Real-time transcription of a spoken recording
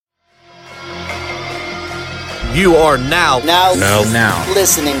You are now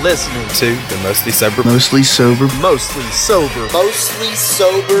listening to the Mostly Sober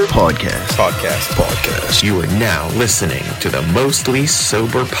podcast. You are now listening to the Mostly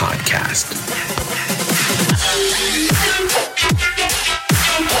Sober podcast.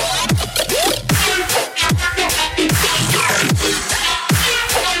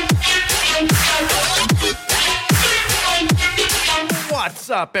 What's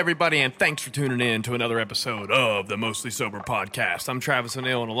up, everybody, and thanks for tuning in to another episode of the Mostly Sober podcast. I'm Travis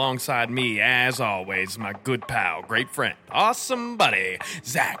O'Neill, and alongside me, as always, my good pal, great friend, awesome buddy,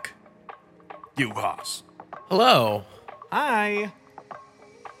 Zach Uhas. Hello. Hi.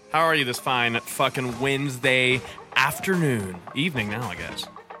 How are you this fine fucking Wednesday afternoon? Evening now, I guess.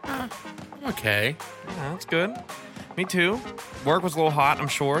 Okay. Yeah, that's good. Me too. Work was a little hot, I'm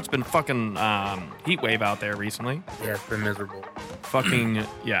sure. It's been fucking heat wave out there recently. Yeah, it's been miserable. Fucking,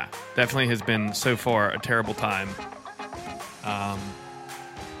 yeah. Definitely has been, so far, a terrible time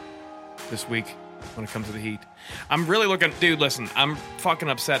this week when it comes to the heat. I'm really looking... Dude, listen, I'm fucking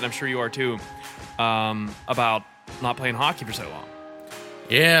upset, and I'm sure you are too, about not playing hockey for so long.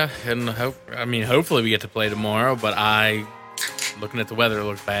 Yeah, and hopefully we get to play tomorrow, but looking at the weather, it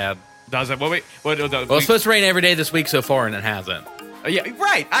looks bad. Does it? Well, it's supposed to rain every day this week so far, and it hasn't. Yeah,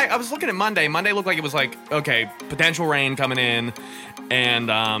 right. I was looking at Monday. Monday looked like it was like, okay, potential rain coming in,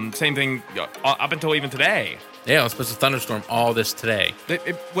 and same thing up until even today. Yeah, it was supposed to thunderstorm all this today.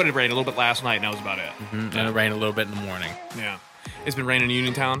 It would have rained a little bit last night, and that was about it. Mm-hmm. And it rained a little bit in the morning. Yeah. It's been raining in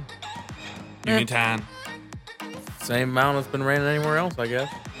Uniontown. Uniontown. Same amount it's been raining anywhere else, I guess.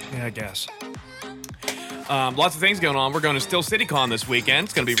 Yeah, I guess. Lots of things going on. We're going to Steel City Con this weekend.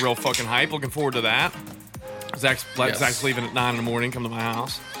 It's going to be real fucking hype. Looking forward to that. Zach's leaving at 9 in the morning. Come to my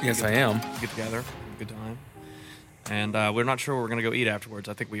house. Yes, I am. Get together. Have a good time. And we're not sure where we're going to go eat afterwards.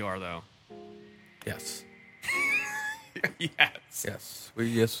 I think we are, though. Yes. Yes.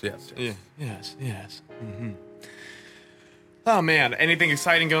 Yes. Yes. Yeah. Yes. Mm-hmm. Oh, man. Anything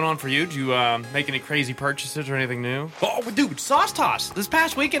exciting going on for you? Did you make any crazy purchases or anything new? Oh, dude, Sauce Toss. This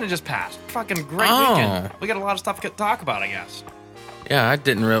past weekend it just passed. Fucking great weekend. We got a lot of stuff to talk about, I guess. Yeah, I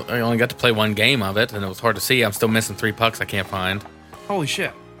only got to play one game of it, and it was hard to see. I'm still missing 3 pucks I can't find. Holy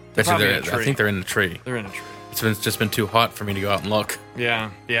shit. I think they're in the tree. They're in a tree. It's just been too hot for me to go out and look.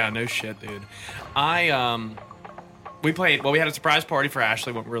 Yeah, no shit, dude. We had a surprise party for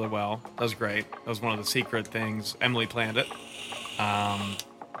Ashley. Went really well. That was great. That was one of the secret things. Emily planned it. It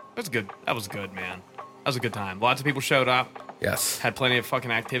was good. That was good, man. That was a good time. Lots of people showed up. Yes. Had plenty of fucking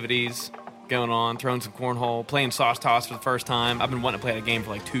activities going on. Throwing some cornhole. Playing Sauce Toss for the first time. I've been wanting to play that game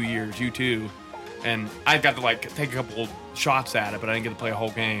for like 2 years. You too. And I got to like take a couple shots at it, but I didn't get to play a whole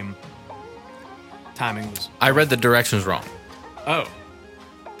game. Timing was... I read the directions wrong. Oh.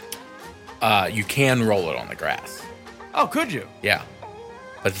 You can roll it on the grass. Oh, could you? Yeah.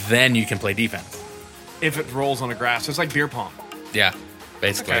 But then you can play defense. If it rolls on the grass. It's like beer pong. Yeah,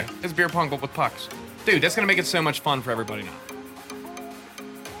 basically. Okay. It's beer pong, but with pucks. Dude, that's going to make it so much fun for everybody now. Yeah,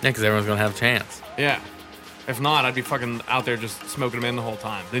 because everyone's going to have a chance. Yeah. If not, I'd be fucking out there just smoking them in the whole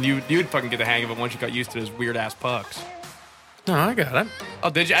time. Then you'd fucking get the hang of it once you got used to those weird-ass pucks. No, I got it. Oh,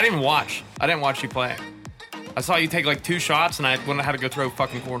 did you? I didn't even watch. I didn't watch you play. I saw you take like 2 shots, and I wouldn't know how to go throw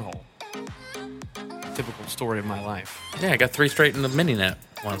fucking cornhole. Typical story of my life. Yeah, I got 3 straight in the mini net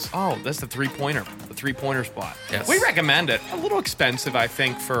once. Oh, that's the three-pointer spot. Yes. We recommend it. A little expensive, I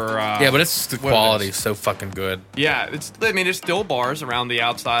think, for... yeah, but it's the quality is so fucking good. Yeah, there's still bars around the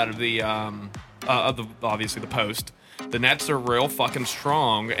outside of the obviously the post. The nets are real fucking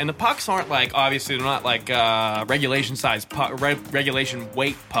strong, and the pucks aren't like, obviously they're not like regulation size regulation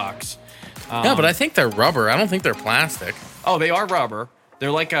weight pucks. Yeah, but I think they're rubber. I don't think they're plastic. Oh, they are rubber.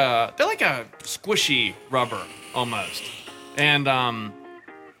 They're like a squishy rubber almost, and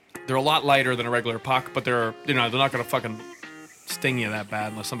they're a lot lighter than a regular puck. But they're not gonna fucking sting you that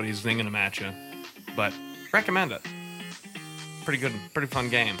bad unless somebody's zinging them at you. But recommend it. Pretty good, pretty fun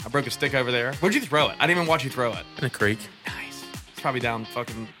game. I broke a stick over there. Where'd you throw it? I didn't even watch you throw it. In a creek. Nice. It's probably down by.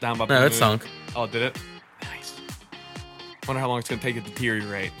 No, it sunk. Oh, did it? Nice. Wonder how long it's gonna take it to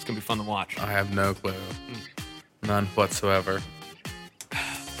deteriorate. It's gonna be fun to watch. I have no clue. None whatsoever.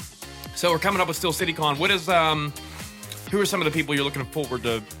 So we're coming up with Steel City Con. What is who are some of the people you're looking forward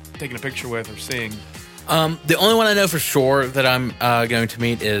to taking a picture with or seeing? The only one I know for sure that I'm going to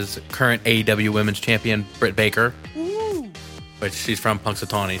meet is current AEW Women's Champion Britt Baker. Woo! But she's from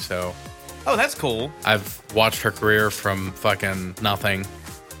Punxsutawney, so... Oh, that's cool. I've watched her career from fucking nothing.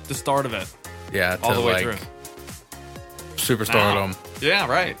 The start of it. Yeah, to all the way like through. superstardom. Yeah,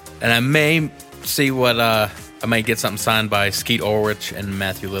 right. And I may see what I might get something signed by Skeet Ulrich and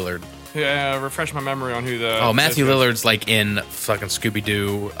Matthew Lillard. Refresh my memory on who the. Oh, Matthew Lillard's like in fucking Scooby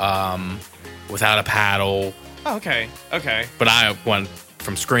Doo, Without a Paddle. Oh, okay. But I went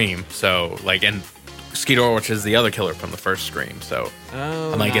from Scream, so like, and Skeet Ulrich is the other killer from the first Scream, so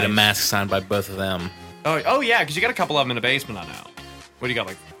I might get a mask signed by both of them. Oh yeah, because you got a couple of them in the basement. I know. What do you got?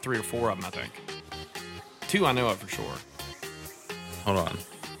 Like 3 or 4 of them, I think. 2 I know of for sure. Hold on,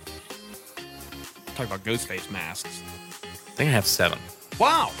 Talk about Ghostface masks. I think I have 7.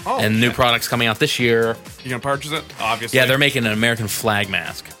 Wow. Oh, and new products coming out this year. You gonna purchase it? Obviously. Yeah, they're making an American flag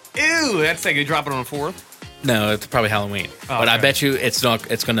mask. Ew, that's like they drop it on the 4th. No, it's probably Halloween. Oh, but I okay. bet you it's not.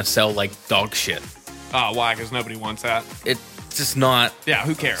 It's gonna sell like dog shit. Oh, why? Because nobody wants that. It's just not. Yeah,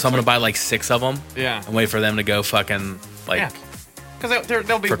 who cares? So I'm gonna buy like 6 of them. Yeah. And wait for them to go fucking like. Yeah. Because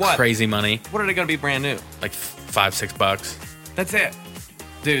they'll be for what? Crazy money. What are they gonna be brand new? Like $5-6. That's it,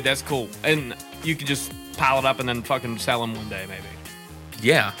 dude. That's cool. And you can just pile it up and then fucking sell them one day, maybe.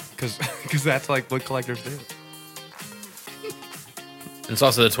 Yeah. Because that's like what collectors do. And it's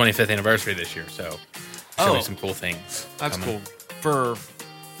also the 25th anniversary this year, so show me some cool things. That's coming. cool for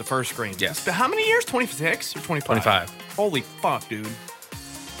the first Scream. Yes. How many years? 26 or 25? 25. Holy fuck, dude.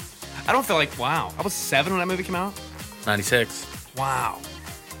 I don't feel like, wow. I was 7 when that movie came out. 96. Wow.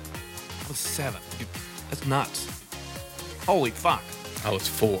 I was 7. Dude, that's nuts. Holy fuck. Oh, it's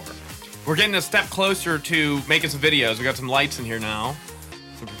 4. We're getting a step closer to making some videos. We got some lights in here now.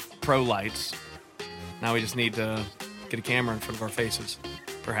 Some pro lights. Now we just need to get a camera in front of our faces,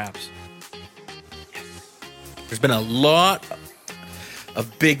 perhaps. There's been a lot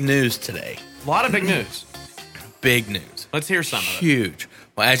of big news today. A lot of big news. Big news. Let's hear some of it. Huge.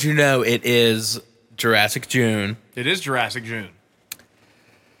 Well, as you know, it is Jurassic June. It is Jurassic June.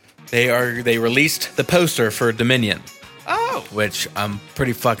 They released the poster for Dominion. Oh. Which I'm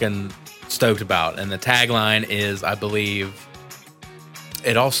pretty fucking stoked about. And the tagline is, I believe,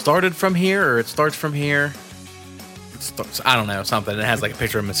 it all started from here, or it starts from here. I don't know, something. It has like a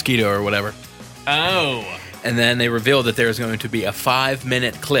picture of a mosquito or whatever. Oh. And then they revealed that there's going to be a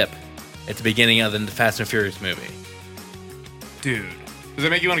 5-minute clip at the beginning of the Fast and Furious movie. Dude. Does it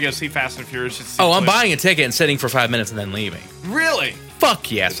make you want to go see Fast and Furious? Just to see Oh, I'm clips? buying a ticket and sitting for 5 minutes and then leaving. Really?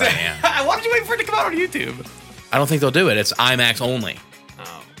 Fuck yes, I am. Why did you wait for it to come out on YouTube? I don't think they'll do it. It's IMAX only.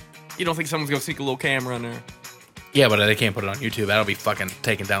 Oh. You don't think someone's going to sneak a little camera in there? Yeah, but they can't put it on YouTube. That'll be fucking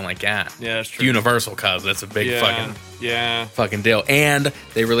taken down like that. Yeah, that's true. Universal, cuz that's a big fucking deal. And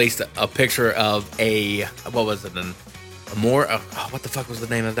they released a picture of what was it? What the fuck was the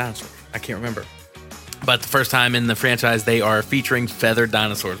name of the dinosaur? I can't remember. But the first time in the franchise, they are featuring feathered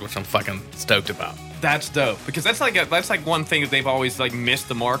dinosaurs, which I'm fucking stoked about. That's dope, because that's like one thing that they've always like missed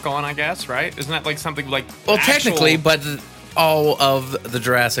the mark on, I guess, right? Isn't that like something like technically, but all of the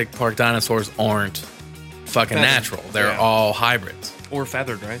Jurassic Park dinosaurs aren't fucking feathered. Natural. They're all hybrids. Or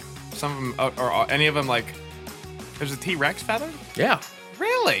feathered, right? Some of them are any of them like. There's a T-Rex feathered? Yeah.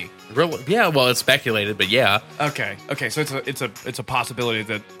 Really? Yeah. Well, it's speculated, but yeah. Okay. So it's a possibility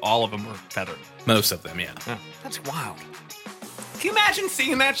that all of them were feathered. Most of them, yeah. That's wild. Can you imagine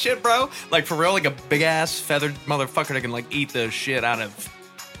seeing that shit, bro? Like for real, like a big ass feathered motherfucker that can like eat the shit out of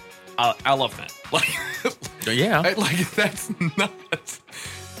an elephant. Like, yeah. Like that's nuts.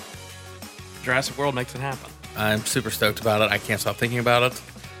 Jurassic World makes it happen. I'm super stoked about it. I can't stop thinking about it.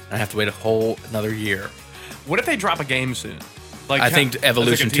 I have to wait a whole another year. What if they drop a game soon? Like I think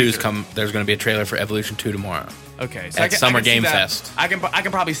Evolution like 2's come. There's going to be a trailer for Evolution 2 tomorrow. Okay, so at Summer Game that. Fest. I can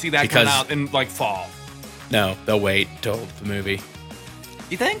probably see that Because- coming out in like fall. No, they'll wait till the movie.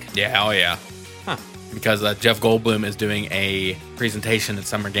 You think? Yeah, oh yeah. Huh. Because Jeff Goldblum is doing a presentation at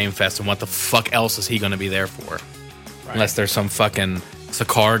Summer Game Fest, and what the fuck else is he going to be there for? Right. Unless there's some fucking a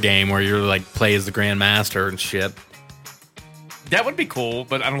car game where you're like play as the Grand Master and shit. That would be cool,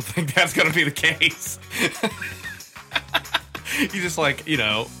 but I don't think that's going to be the case. You just like,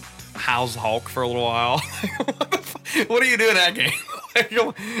 house Hulk for a little while. What do you do in that game?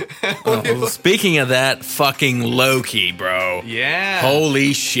 Speaking of that, fucking Loki, bro. Yeah.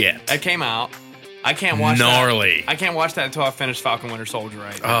 Holy shit. That came out. I can't watch Gnarly. that. I can't watch that until I finish Falcon Winter Soldier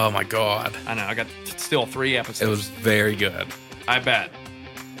right now. Oh my god. I know. I got still 3 episodes. It was very good. I bet.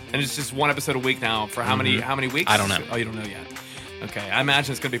 And it's just 1 episode a week now for how many weeks? I don't know. Oh, you don't know yet. Okay. I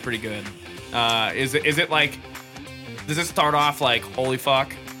imagine it's going to be pretty good. Is it like, does it start off like, holy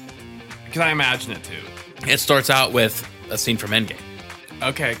fuck? Because I imagine it too. It starts out with a scene from Endgame.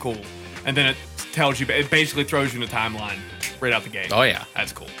 Okay, cool. And then it tells you, it basically throws you in the timeline right out the gate. Oh yeah.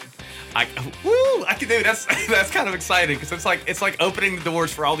 That's cool. I can do that's kind of exciting because it's like opening the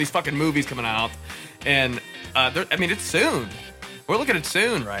doors for all these fucking movies coming out, and it's soon. We're looking at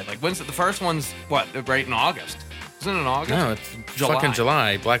soon, right? Like when's it? The first one's what? Right in August. Isn't it in August? No, it's fucking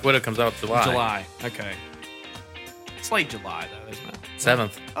July. Black Widow comes out July. July. Okay. It's late July though, isn't it?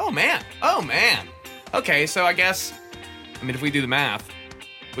 7th. Oh man. Okay, so I guess, if we do the math,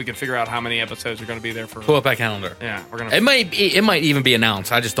 we can figure out how many episodes are going to be there for. Pull up that calendar. Yeah, we're gonna. It might even be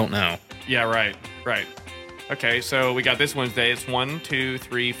announced. I just don't know. Yeah, right. Okay, so we got this Wednesday. It's 1, 2,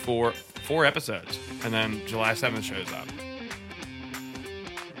 3, 4 episodes, and then July 7th shows up.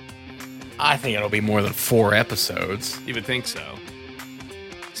 I think it'll be more than 4 episodes. You would think so.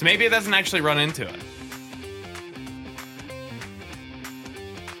 So maybe it doesn't actually run into it.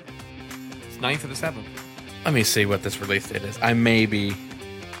 It's 9th of the 7th. Let me see what this release date is. I may be.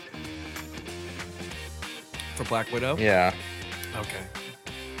 For Black Widow? Yeah. Okay.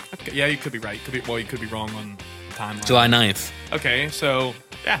 Yeah, you could be right. You could be wrong on the timeline. July 9th. Okay, so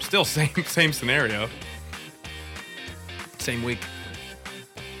yeah, still same scenario. Same week.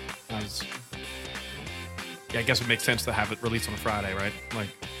 Yeah, I guess it makes sense to have it released on a Friday, right? Like,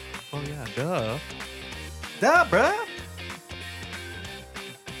 oh yeah, duh. Duh, bruh.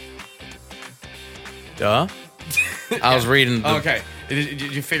 Duh. I was reading. Okay. Did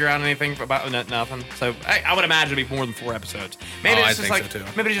you figure out anything about nothing? So I would imagine it'd be more than 4 episodes. Maybe it's just I think so too.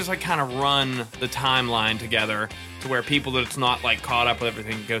 Maybe it's just like kind of run the timeline together to where people that's not like caught up with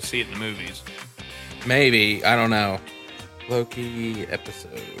everything can go see it in the movies. Maybe, I don't know. Loki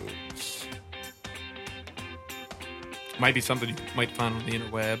episodes. Might be something you might find on the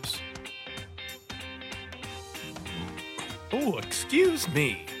interwebs. Oh, excuse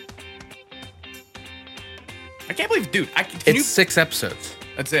me. I can't believe, dude. It's 6 episodes.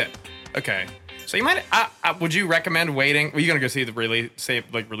 That's it. Okay. So you might. Would you recommend waiting? Well, you're gonna go see the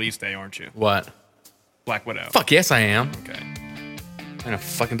release day, aren't you? What? Black Widow. Fuck yes, I am. Okay. Ain't no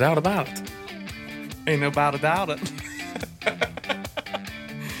fucking doubt about it. Ain't no doubt about it.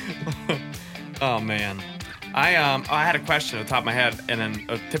 Oh man, I had a question at the top of my head and then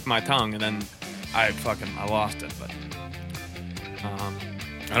a tip of my tongue and then I lost it. But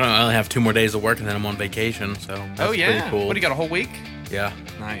I don't know. I only have 2 more days of work and then I'm on vacation, so that's pretty cool. What, you got a whole week? Yeah.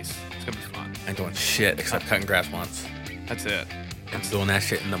 Nice. It's gonna be fun. I ain't doing shit except cutting grass once. That's it. I'm doing that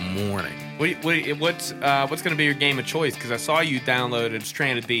shit in the morning. What's gonna be your game of choice? Because I saw you downloaded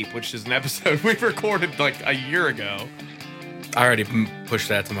Stranded Deep, which is an episode we recorded like a year ago. I already pushed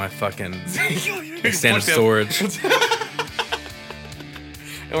that to my fucking extended storage. And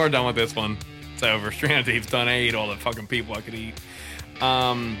we're done with this one. It's over. Stranded Deep's done. I ate all the fucking people I could eat.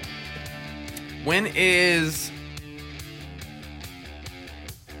 When is...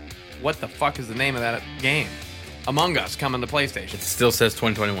 What the fuck is the name of that game? Among Us coming to PlayStation. It still says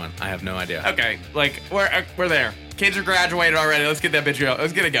 2021. I have no idea. Okay, like, we're there. Kids are graduated already. Let's get that bitch going.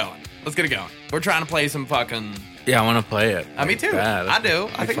 Let's get it going. We're trying to play some fucking... Yeah, I want to play it. Me too. I do.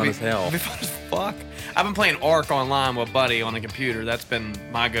 I think fun as hell. It'd be fun as fuck. I've been playing Ark online with Buddy on the computer. That's been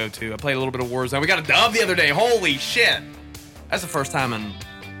my go-to. I played a little bit of Warzone. We got a dub the other day. Holy shit. That's the first time in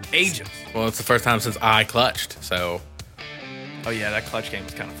ages. Well, it's the first time since I clutched, so... Oh yeah, that clutch game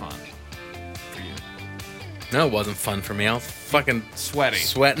was kind of fun. For you. No, it wasn't fun for me. I was fucking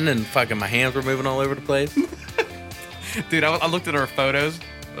sweating and fucking my hands were moving all over the place. Dude, I looked at our photos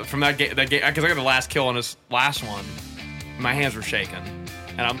from that game, because I got the last kill on this last one. My hands were shaking.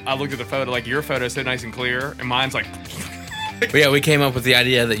 And I looked at the photo, like your photo's so nice and clear, and mine's like... But yeah, we came up with the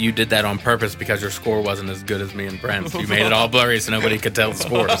idea that you did that on purpose because your score wasn't as good as me and Brent's. You made it all blurry so nobody could tell the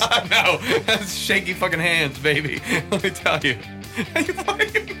scores. No, that's shaky fucking hands, baby. Let me tell you. You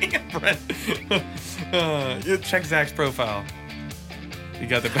fucking me and Brent. You check Zach's profile. You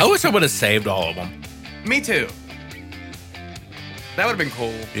got the. I wish I would have saved all of them. Me too. That would have been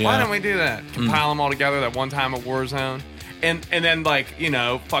cool. Yeah. Why didn't we do that? Compile them all together that one time at Warzone. And then, like, you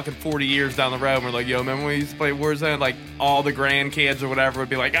know, fucking 40 years down the road, we're like, yo, remember when we used to play Warzone? Like, all the grandkids or whatever would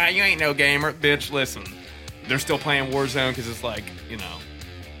be like, you ain't no gamer. Bitch, listen. They're still playing Warzone because it's like, you know.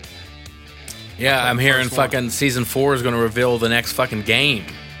 Yeah, I'm hearing fucking Season 4 is going to reveal the next fucking game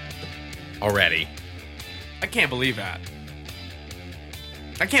already. I can't believe that.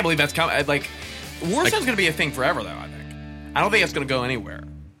 I can't believe that's coming. Like, Warzone's going to be a thing forever, though, I think. I don't think it's going to go anywhere.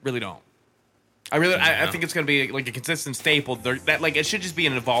 Really don't. I think it's going to be like a consistent staple. Like it should just be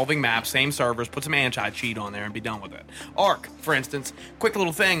an evolving map, same servers, put some anti-cheat on there and be done with it. Ark, for instance, quick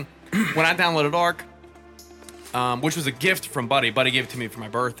little thing. When I downloaded Ark, which was a gift from Buddy. Buddy gave it to me for my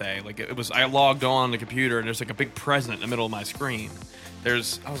birthday. Like it was, I logged on the computer and there's like a big present in the middle of my screen. I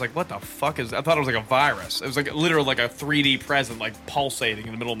was like, what the fuck is? I thought it was like a virus. It was like literally like a 3D present, like pulsating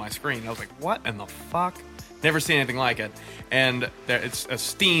in the middle of my screen. I was like, what in the fuck? Never seen anything like it. And it's a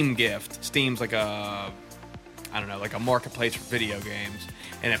Steam gift. Steam's like a marketplace for video games.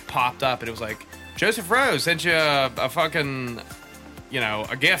 And it popped up and it was like, Joseph Rose sent you a fucking,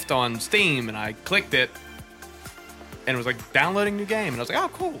 a gift on Steam, and I clicked it, and it was like downloading new game, and I was like, oh,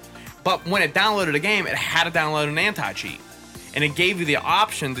 cool. But when it downloaded a game, it had to download an anti-cheat. And it gave you the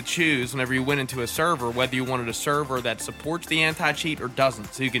option to choose whenever you went into a server whether you wanted a server that supports the anti-cheat or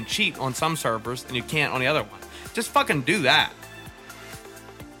doesn't. So you can cheat on some servers and you can't on the other one. Just fucking do that.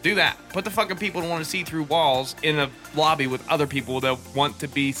 Do that. Put the fucking people who want to see through walls in a lobby with other people that want to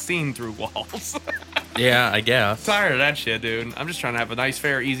be seen through walls. Yeah, I guess. Tired of that shit, dude. I'm just trying to have a nice,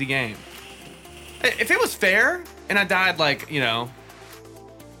 fair, easy game. If it was fair and I died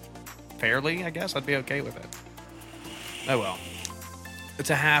fairly, I guess I'd be okay with it. Oh well. It's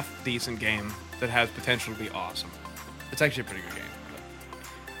a half decent game that has potential to be awesome. It's actually a pretty good game.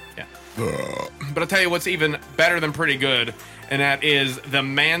 Yeah. But I'll tell you what's even better than pretty good, and that is the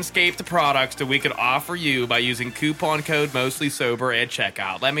Manscaped products that we could offer you by using coupon code Mostly Sober at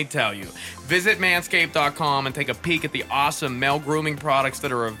checkout. Let me tell you. Visit manscaped.com and take a peek at the awesome male grooming products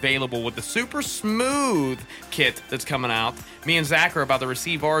that are available with the super smooth kit that's coming out. Me and Zach are about to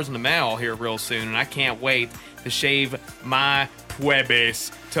receive ours in the mail here real soon, and I can't wait to shave my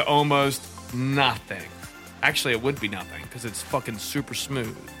puebes to almost nothing. Actually, it would be nothing because it's fucking super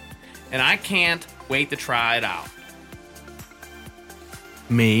smooth. And I can't wait to try it out.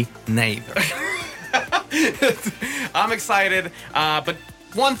 Me neither. I'm excited, but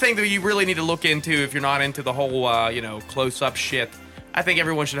one thing that you really need to look into if you're not into the whole, close-up shit, I think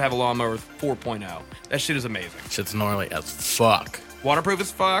everyone should have a Lawnmower 4.0. That shit is amazing. Shit's gnarly as fuck. Waterproof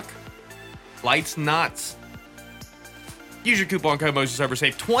as fuck. Lights nuts. Use your coupon code MostlySober,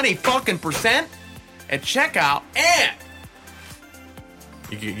 save 20% at checkout, and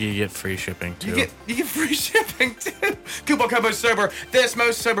you get free shipping too. You get free shipping too. Coupon code MostlySober. This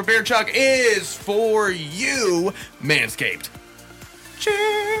Mostly Sober beer chug is for you, Manscaped.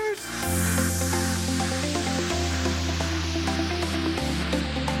 Cheers.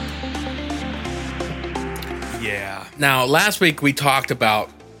 Yeah. Now, last week we talked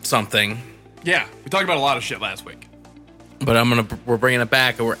about something. Yeah, we talked about a lot of shit last week. But we're bringing it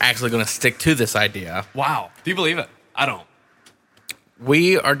back, and we're actually going to stick to this idea. Wow. Do you believe it? I don't.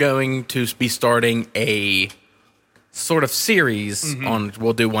 We are going to be starting a sort of series on.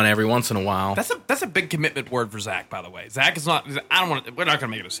 We'll do one every once in a while. That's a big commitment word for Zach, by the way. Zach is not. I don't want. We're not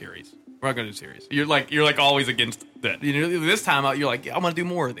going to make it a series. We're not going to do a series. You're like always against that. This time you're like, I'm going to do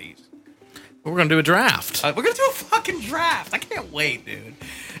more of these. We're going to do a draft. We're going to do a fucking draft. I can't wait, dude.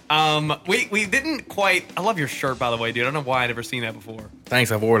 We didn't quite. I love your shirt, by the way, dude. I don't know why I'd ever seen that before.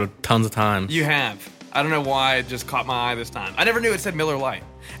 Thanks. I've worn it tons of times. You have. I don't know why it just caught my eye this time. I never knew it said Miller Lite.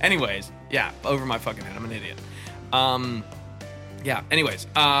 Anyways, yeah, over my fucking head. I'm an idiot. Yeah. Anyways,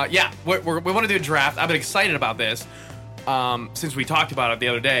 we want to do a draft. I've been excited about this since we talked about it the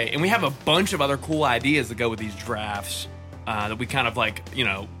other day, and we have a bunch of other cool ideas that go with these drafts that we kind of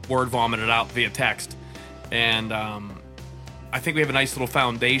word vomited out via text, and I think we have a nice little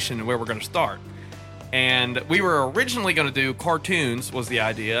foundation where we're going to start. And we were originally going to do cartoons was the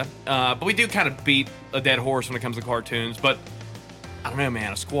idea, but we do kind of beat a dead horse when it comes to cartoons. But I don't know,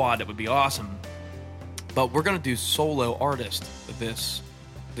 man, a squad that would be awesome. But we're going to do solo artist with this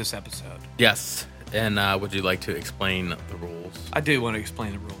episode. Yes. And would you like to explain the rules? I do want to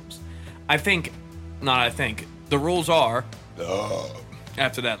explain the rules. The rules are,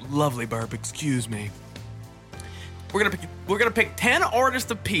 after that lovely burp, excuse me, we're gonna pick 10 artists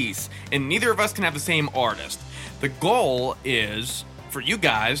apiece, and neither of us can have the same artist. The goal is for you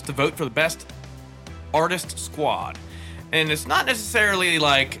guys to vote for the best artist squad. And it's not necessarily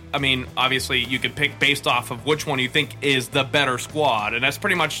obviously you can pick based off of which one you think is the better squad, and that's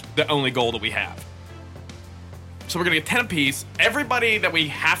pretty much the only goal that we have. So we're gonna get 10 apiece. Everybody that we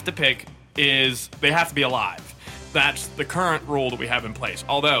have to pick they have to be alive. That's the current rule that we have in place.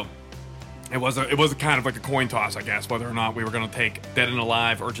 Although it was a kind of like a coin toss, I guess, whether or not we were going to take dead and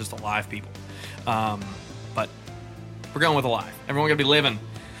alive or just alive people. But we're going with alive. Everyone going to be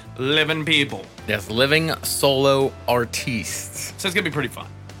living people. Yes, living solo artists. So it's going to be pretty fun.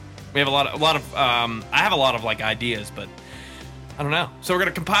 We have a lot of I have a lot of ideas, but I don't know. So we're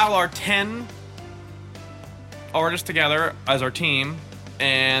going to compile our 10 artists together as our team,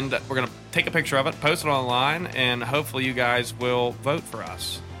 and we're going to take a picture of it, post it online, and hopefully you guys will vote for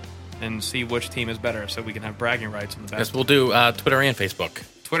us and see which team is better so we can have bragging rights on the best. Yes, we'll do Twitter and Facebook.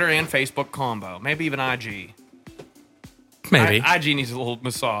 Twitter and Facebook combo. Maybe even IG. Maybe. IG needs a little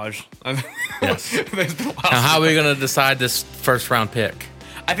massage. Yes. Now, how are we going to decide this first round pick?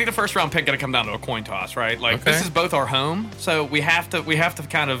 I think the first round pick going to come down to a coin toss, right? This is both our home, so we have to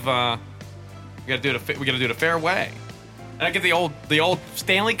kind of we got to do it a fair way. And I get the old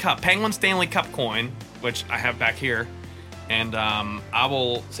Stanley Cup, Penguin Stanley Cup coin, which I have back here. And I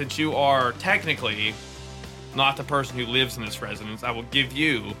will, since you are technically not the person who lives in this residence, I will give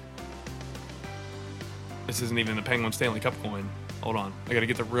you. This isn't even the Penguin Stanley Cup coin. Hold on, I gotta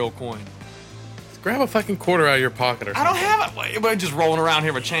get the real coin. Just grab a fucking quarter out of your pocket or something. I don't have it. We're just rolling around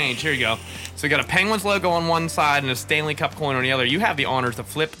here with change. Here you go. So we got a Penguins logo on one side and a Stanley Cup coin on the other. You have the honor to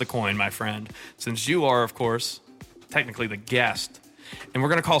flip the coin, my friend, since you are, of course, technically the guest. And we're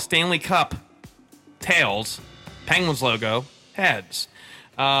gonna call Stanley Cup tails, Penguins logo heads.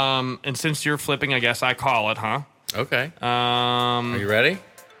 And since you're flipping, I guess I call it, huh? Okay. Are you ready?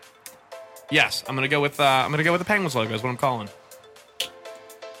 Yes, I'm gonna go with the Penguins logo. Is what I'm calling.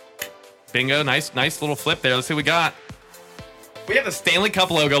 Bingo! Nice little flip there. Let's see what we got. We have the Stanley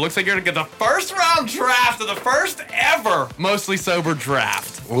Cup logo. Looks like you're gonna get the first round draft of the first ever Mostly Sober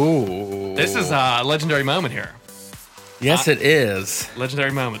draft. Ooh! This is a legendary moment here. Yes, it is.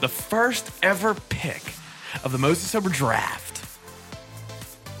 Legendary moment. The first ever pick of the Mostly Sober draft.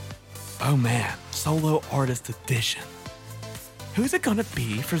 Oh man, solo artist edition. Who's it gonna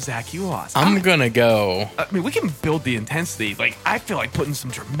be for Zach Uwas? I'm gonna go. I mean, we can build the intensity. Like, I feel like putting some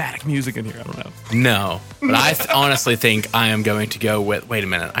dramatic music in here. I don't know. No, but I honestly think I am going to go with. Wait a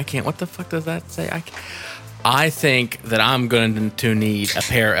minute. I can't. What the fuck does that say? I think that I'm going to need a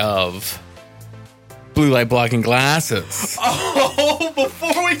pair of blue light blocking glasses. Oh,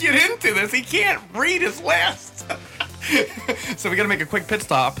 before we get into this, he can't read his list. So we got to make a quick pit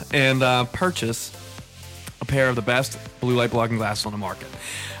stop and purchase a pair of the best blue light blocking glasses on the market.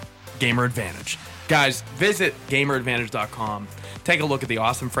 Gamer Advantage. Guys, visit gameradvantage.com. Take a look at the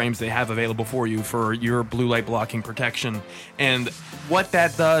awesome frames they have available for you for your blue light blocking protection. And what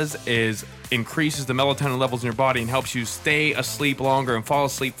that does is increases the melatonin levels in your body and helps you stay asleep longer and fall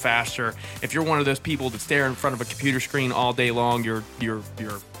asleep faster. If you're one of those people that stare in front of a computer screen all day long, you're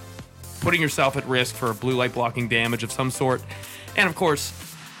putting yourself at risk for blue light blocking damage of some sort. And of course,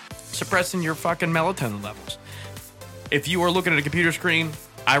 suppressing your fucking melatonin levels. If you are looking at a computer screen,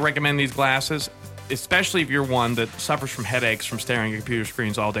 I recommend these glasses, especially if you're one that suffers from headaches from staring at computer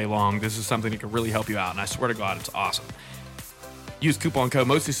screens all day long. This is something that can really help you out, and I swear to God, it's awesome. Use coupon code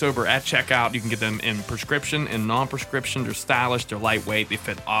Mostly Sober at checkout. You can get them in prescription and non-prescription. They're stylish, they're lightweight, they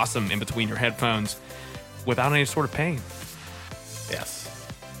fit awesome in between your headphones without any sort of pain. Yes.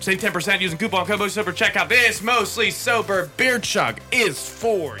 Save 10% using coupon code Mostly Sober at checkout. This Mostly Sober beer chug is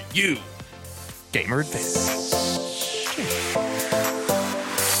for you. Gamer Advantage.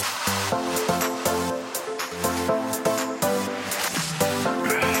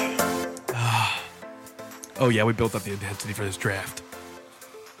 Oh yeah, we built up the intensity for this draft.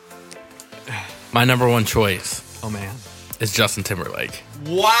 My number one choice. Oh man. Is Justin Timberlake.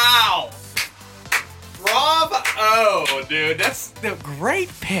 Wow. Bravo, dude. That's a great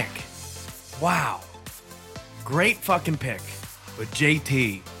pick. Wow. Great fucking pick with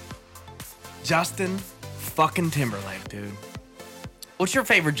JT. Justin fucking Timberlake, dude. What's your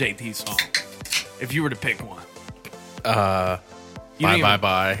favorite JT song? If you were to pick one. Bye.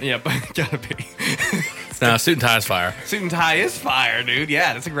 Yeah, but gotta be. No, Suit and Tie is fire. Suit and Tie is fire, dude.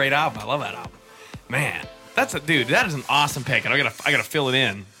 Yeah, that's a great album. I love that album. Man, that is an awesome pick, and I gotta fill it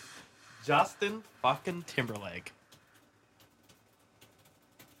in. Justin fucking Timberlake.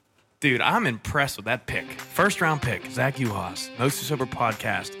 Dude, I'm impressed with that pick. First round pick, Zach Uwas, Mostly Sober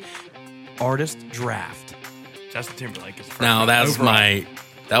podcast, artist draft. Justin Timberlake is first. Now that was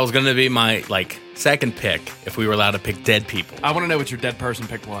going to be my second pick if we were allowed to pick dead people. I want to know what your dead person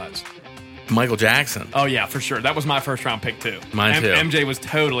pick was. Michael Jackson. Oh yeah, for sure. That was my first round pick too. Mine too. MJ was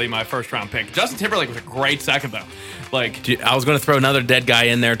totally my first round pick. Justin Timberlake was a great second though. I was going to throw another dead guy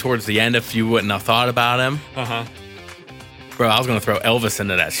in there towards the end if you wouldn't have thought about him. Bro, I was going to throw Elvis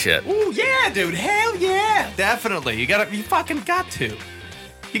into that shit. Ooh yeah, dude. Hell yeah, definitely. You fucking got to.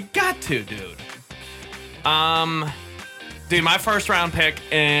 You got to, dude. Dude, my first round pick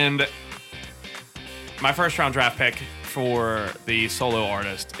and my first round draft pick for the solo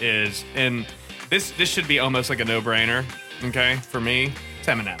artist is, and this should be almost like a no-brainer, okay, for me, it's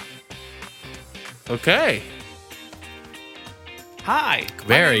Eminem. Okay. Hi.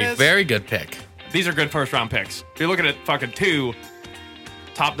 Very good pick. These are good first round picks. If you're looking at fucking two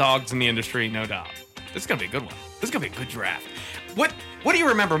top dogs in the industry, no doubt. This is going to be a good one. This is going to be a good draft. What do you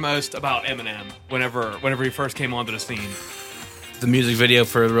remember most about Eminem whenever he first came onto the scene? The music video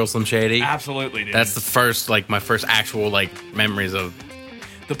for Real Slim Shady. Absolutely, dude. That's the first, my first actual, memories of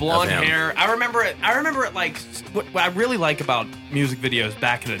the blonde hair. I remember it. What I really like about music videos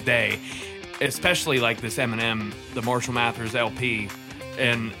back in the day, especially this Eminem, the Marshall Mathers LP,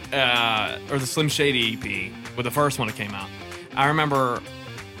 and or the Slim Shady EP. with the first one that came out. I remember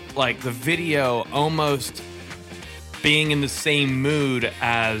like the video almost being in the same mood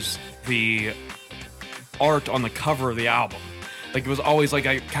as the art on the cover of the album. Like it was always like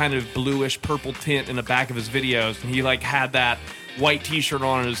a kind of bluish purple tint in the back of his videos, and he like had that white t-shirt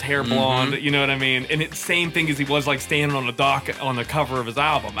on and his hair blonde, you know what I mean? And it's same thing as he was like standing on the dock on the cover of his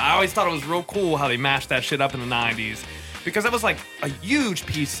album. I always thought it was real cool how they mashed that shit up in the 90s, because that was like a huge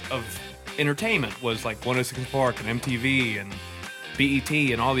piece of entertainment, was like 106 Park and MTV and BET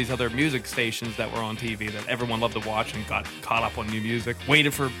and all these other music stations that were on TV that everyone loved to watch and got caught up on new music.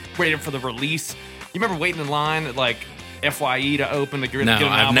 Waited for the release. You remember waiting in line at like FYE to open to get an album?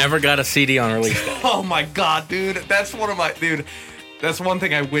 I've never got a CD on release day. Oh my god, dude. That's one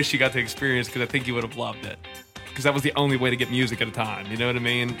thing I wish you got to experience, because I think you would have loved it. Because that was the only way to get music at a time. You know what I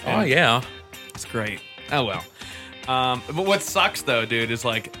mean? Oh, yeah. It's great. Oh, well. But what sucks, though, dude, is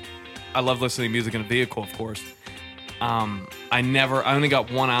like, I love listening to music in a vehicle, of course. I only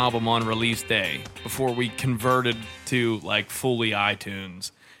got one album on release day before we converted to like fully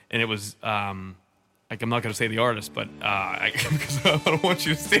iTunes. And it was, like, I'm not going to say the artist, but because I don't want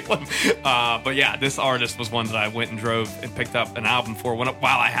you to steal him. But yeah, this artist was one that I went and drove and picked up an album for while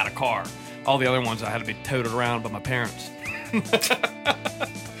I had a car. All the other ones I had to be toted around by my parents.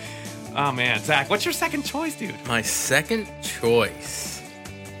 Oh man, Zach, what's your second choice, dude? My second choice.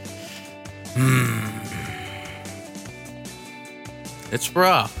 It's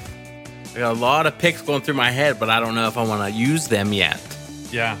rough. I got a lot of picks going through my head, but I don't know if I want to use them yet.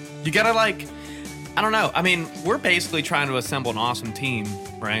 Yeah. You gotta like, I don't know. I mean, we're basically trying to assemble an awesome team,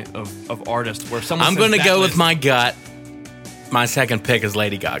 right? Of artists where someone I'm going to go with my gut. My second pick is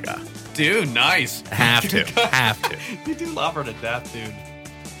Lady Gaga. Dude, nice. Have to. You do love her to death, dude.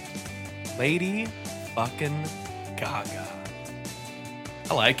 Lady fucking Gaga.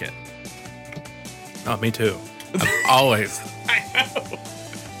 I like it. Oh, me too. I've always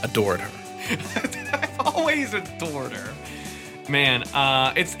adored her. I've always adored her. Man,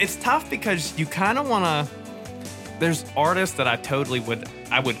 it's tough because you kind of want to. There's artists that I totally would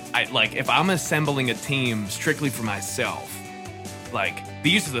like if I'm assembling a team strictly for myself. Like,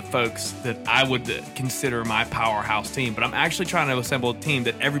 these are the folks that I would consider my powerhouse team, but I'm actually trying to assemble a team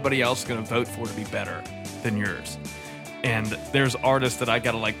that everybody else is going to vote for to be better than yours. And there's artists that I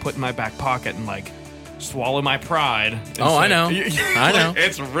got to like put in my back pocket and like swallow my pride. Oh, I know. I know.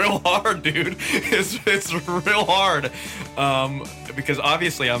 It's real hard, dude. It's real hard. Because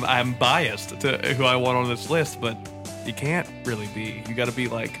obviously I'm biased to who I want on this list, but you can't really be. You got to be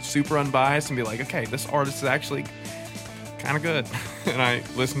like super unbiased and be like, okay, this artist is actually kind of good. And I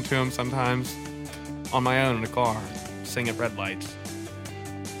listen to him sometimes on my own in the car, sing at red lights.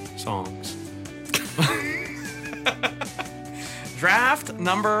 Songs. Draft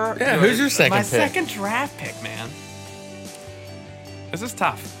number. Yeah, who's your second pick? My second draft pick, man. This is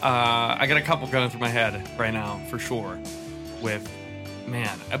tough. I got a couple going through my head right now, for sure. But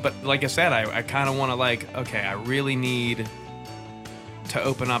like I said, I kind of want to like, okay, I really need to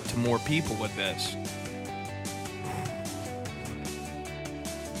open up to more people with this.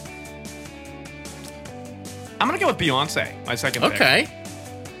 I'm going to go with Beyonce, my second pick. Okay.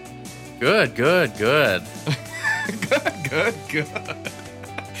 Good. Good.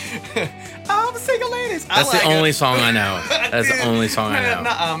 Oh, the single ladies. That's the only song I know. That's the only song I know.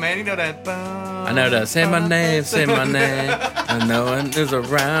 Nuh-uh, man. You know that. I know that. Say my name, say my name. And no one is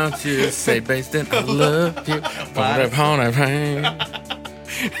around you. Say based in I love you. And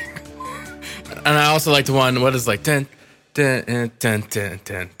I also like the one, what is like, 10, 10, 10, 10,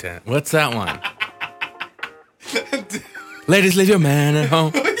 10, 10. What's that one? Ladies, leave your man at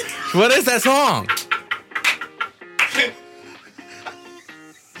home. What is that song?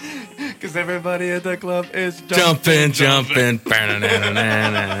 Because everybody at the club is jumping.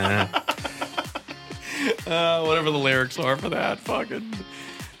 Whatever the lyrics are for that. Fucking,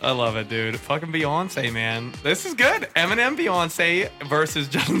 I love it, dude. Fucking Beyonce, man. This is good. Eminem, Beyonce versus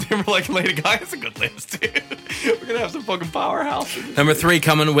Justin Timberlake and Lady Gaga. It's a good list, dude. We're going to have some fucking powerhouses. Number 3,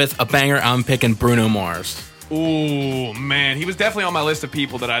 coming with a banger, I'm picking Bruno Mars. Ooh, man. He was definitely on my list of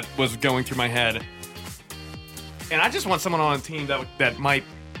people that I was going through my head. And I just want someone on a team that might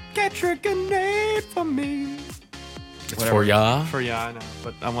catch a grenade for me. It's for ya. For ya, I know.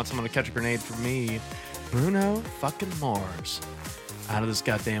 But I want someone to catch a grenade for me. Bruno fucking Mars. Out of this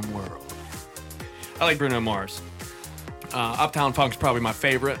goddamn world. I like Bruno Mars. Uptown Funk's probably my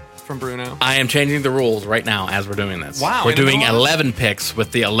favorite from Bruno. I am changing the rules right now as we're doing this. Wow. We're doing 11 picks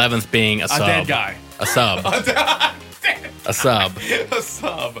with the 11th being a sub. A dead guy. A sub. A sub. A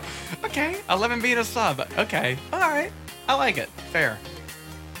sub. Okay. 11 being a sub. Okay. All right. I like it. Fair.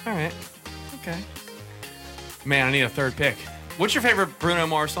 All right. Okay. Man, I need a third pick. What's your favorite Bruno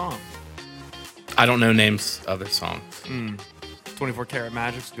Mars song? I don't know names of their songs. 24 Karat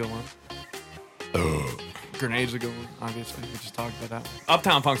Magic's a good one. Grenade's a good one, obviously. We just talked about that.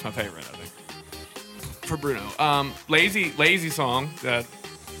 Uptown Funk's my favorite, I think. For Bruno. Lazy song that,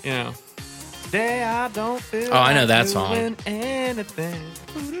 you know. Today I don't feel I know that doing song. Anything.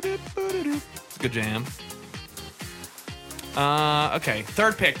 It's a good jam. Okay,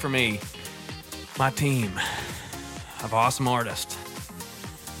 third pick for me. My team of awesome artists.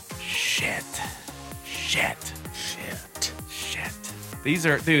 Shit. These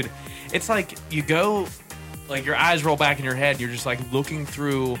are, dude, it's like you go, like your eyes roll back in your head and you're just like looking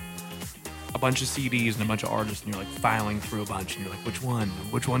through a bunch of CDs and a bunch of artists and you're like filing through a bunch and you're like, which one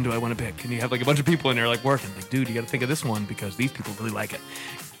do I want to pick? And you have like a bunch of people in there like working, like, dude, you got to think of this one because these people really like it.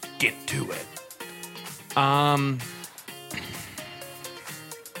 Get to it. My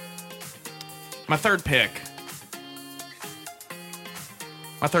third pick's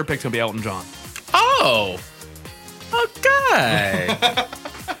gonna be Elton John. Oh, okay.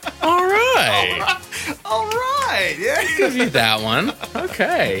 All right. Yeah. Give you that one.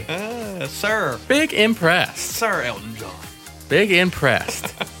 Okay. Sir. Big impressed. Sir Elton John. Big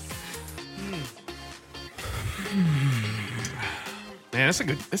impressed. Man, it's a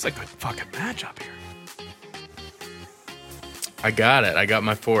good fucking matchup here. I got it. I got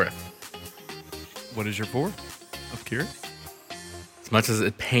my fourth. What is your fourth? I'm curious. As much as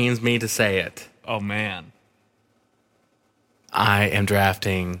it pains me to say it. Oh, man. I am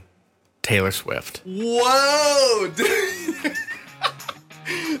drafting Taylor Swift. Whoa, dude.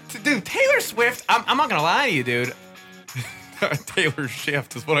 Dude, Taylor Swift, I'm not going to lie to you, dude. Taylor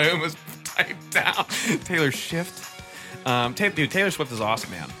Swift is what I almost typed down. Taylor Swift. Dude, Taylor Swift is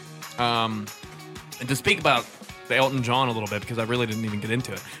awesome, man. And to speak about the Elton John a little bit, because I really didn't even get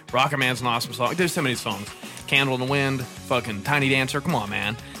into it. Rocket Man's an awesome song. There's so many songs. Candle in the Wind, fucking Tiny Dancer. Come on,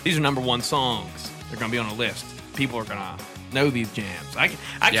 man. These are number one songs. They're going to be on a list. People are going to know these jams. I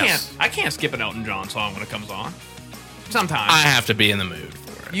can't skip an Elton John song when it comes on. Sometimes. I have to be in the mood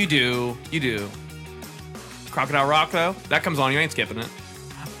for it. You do. Crocodile Rock, though, that comes on. You ain't skipping it.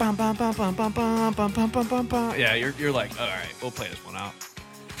 Bum, bum, bum, bum, bum, bum, bum, bum, bum, bum, bum. Yeah, you're like, all right, we'll play this one out.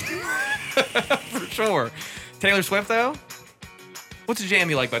 For sure. Taylor Swift, though? What's a jam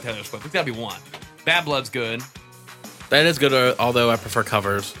you like by Taylor Swift? There's got to be one. Bad Blood's good. That is good, although I prefer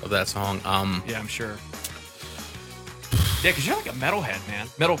covers of that song. Yeah, I'm sure. Yeah, because you're like a metalhead, man.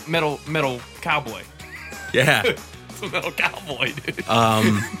 Metal cowboy. Yeah. It's a metal cowboy, dude.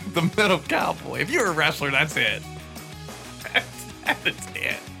 The metal cowboy. If you're a wrestler, that's it. That's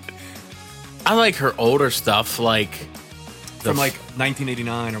it. I like her older stuff, like... From like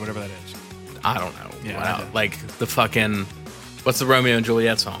 1989 or whatever that is. I don't know. Yeah, wow. Like the fucking... What's the Romeo and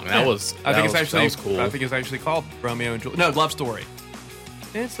Juliet song? That was cool. I think it's actually called Romeo and Juliet. No, Love Story.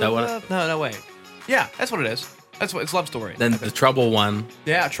 It's a love... No, wait. Yeah, that's what it is. It's Love Story. Then the Trouble one.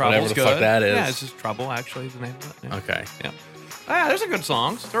 Yeah, Trouble's whatever the good. fuck that is. Yeah, it's just Trouble, actually, is the name of it. Yeah. Okay. Yeah. Yeah, there's some good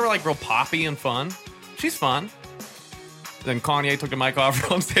songs. They're like real poppy and fun. She's fun. Then Kanye took the mic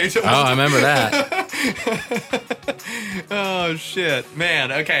off on stage. I remember that. Oh, shit.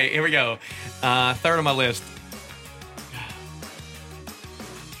 Man, okay, here we go. Third on my list.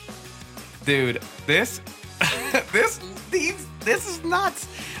 Dude, this is nuts.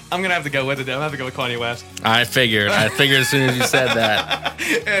 I'm going to have to go with it. I'm going to have to go with Kanye West. I figured as soon as you said that.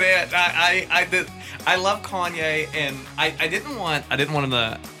 I love Kanye, and I didn't want him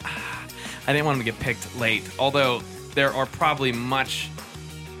to get picked late, although there are probably much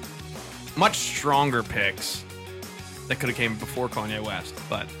stronger picks that could have came before Kanye West,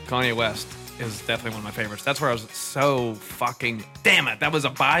 but Kanye West is definitely one of my favorites. That's where I was so fucking... Damn it, that was a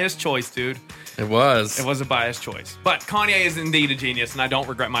biased choice, dude. It was. It was a biased choice. But Kanye is indeed a genius, and I don't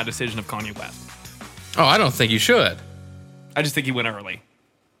regret my decision of Kanye West. Oh, I don't think you should. I just think he went early.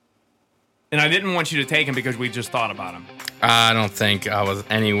 And I didn't want you to take him because we just thought about him. I don't think I was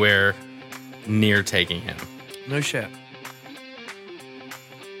anywhere near taking him. No shit.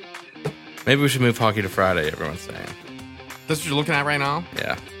 Maybe we should move hockey to Friday, everyone's saying. That's what you're looking at right now?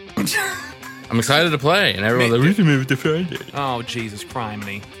 Yeah. I'm excited to play, and everyone's like, we should move it to Friday. Oh, Jesus,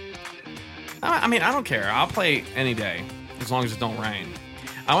 criminy. I mean, I don't care. I'll play any day, as long as it don't rain.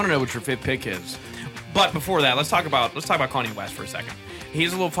 I want to know what your fifth pick is. But before that, let's talk about Kanye West for a second.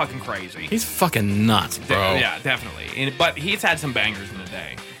 He's a little fucking crazy. He's fucking nuts, bro. Yeah, definitely. But he's had some bangers in the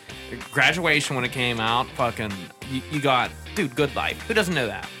day. Graduation, when it came out, fucking, you got, dude, Good Life. Who doesn't know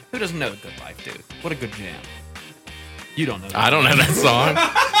that? Who doesn't know Good Life, dude? What a good jam. You don't know that. I don't know that song.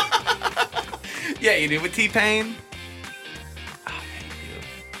 Yeah, you do, with T-Pain.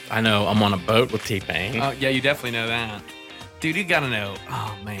 I know I'm on a boat with T-Pain. Oh, yeah, you definitely know that. Dude, you gotta know.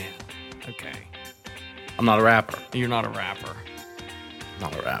 Oh, man. Okay. I'm not a rapper. You're not a rapper.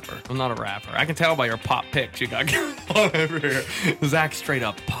 Not a rapper. I'm not a rapper. I can tell by your pop picks you got going on over here. Zach straight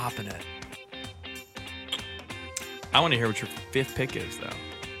up popping it. I want to hear what your fifth pick is, though.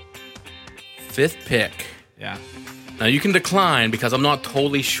 Fifth pick. Yeah. Now, you can decline because I'm not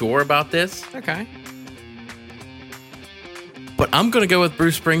totally sure about this. Okay. But I'm going to go with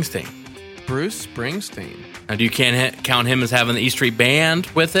Bruce Springsteen. Bruce Springsteen. Now, do you count him as having the E Street Band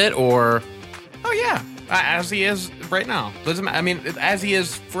with it, or? Oh, yeah. As he is right now. Doesn't matter. I mean, as he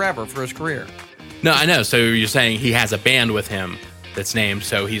is forever for his career. No, I know. So you're saying he has a band with him that's named,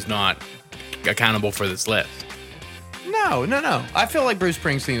 so he's not accountable for this list. No. I feel like Bruce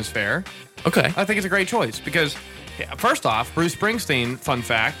Springsteen is fair. Okay. I think it's a great choice because, first off, Bruce Springsteen, fun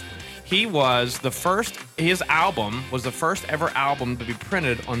fact, his album was the first ever album to be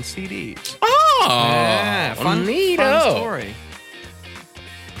printed on CDs. Oh, yeah, fun story.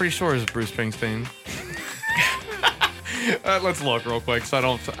 Pretty sure it's Bruce Springsteen. Let's look real quick.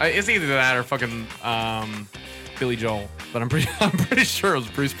 So it's either that or fucking Billy Joel, but I'm pretty sure it was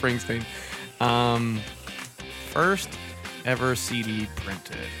Bruce Springsteen. First ever CD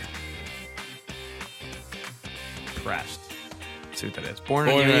printed, pressed. Let's see what that is. Born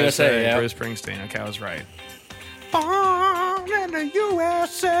in the USA. Yeah. Bruce Springsteen. Okay, I was right. Born in the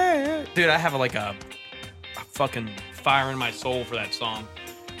USA. Dude, I have a fucking fire in my soul for that song.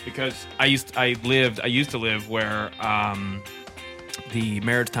 Because I used to live where the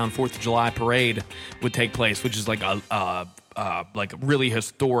Maritstown 4th of July parade would take place, which is like a really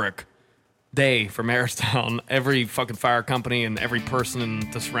historic day for Maritstown. Every fucking fire company and every person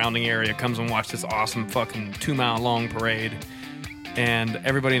in the surrounding area comes and watch this awesome fucking 2-mile long parade. And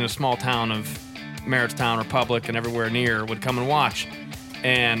everybody in a small town of Maritstown, Republic, and everywhere near would come and watch.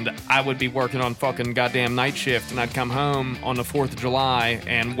 And I would be working on fucking goddamn night shift, and I'd come home on the 4th of July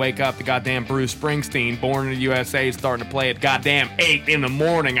and wake up to goddamn Bruce Springsteen, Born in the USA, starting to play at goddamn 8 in the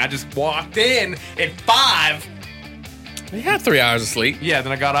morning. I just walked in at 5. You had 3 hours of sleep. Yeah,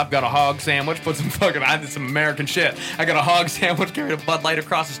 then I got up, got a hog sandwich, I did some American shit. I got a hog sandwich, carried a Bud Light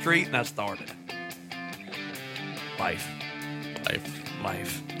across the street, and I started. Life.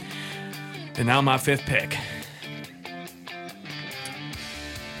 And now my fifth pick.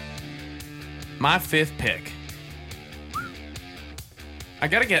 My fifth pick. I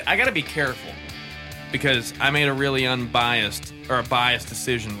gotta be careful because I made a really biased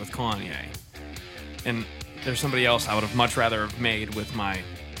decision with Kanye, and there's somebody else I would have much rather have made with my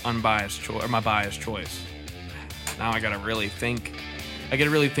unbiased choice or my biased choice. Now I gotta really think. I gotta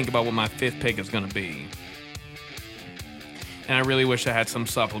really think about what my fifth pick is gonna be, and I really wish I had some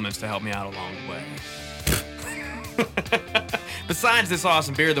supplements to help me out along the way. Besides this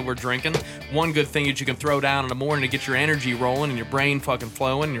awesome beer that we're drinking, one good thing that you can throw down in the morning to get your energy rolling and your brain fucking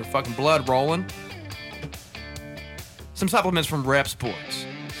flowing and your fucking blood rolling. Some supplements from Rep Sports.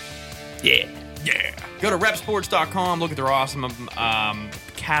 Yeah. Go to repsports.com, look at their awesome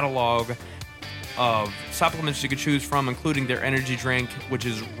catalog of supplements you can choose from, including their energy drink, which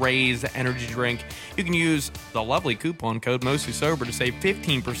is Raise Energy Drink. You can use the lovely coupon code Mostly Sober to save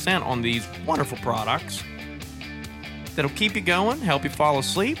 15% on these wonderful products. That'll keep you going, help you fall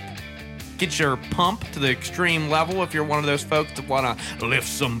asleep, get your pump to the extreme level if you're one of those folks that want to lift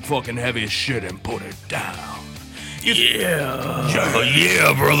some fucking heavy shit and put it down.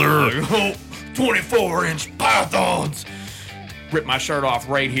 Yeah, brother. 24-inch pythons. Rip my shirt off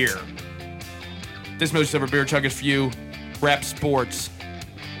right here. This Mostly Sober Beer Chug is for you. Rep Sports.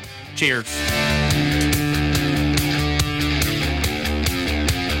 Cheers.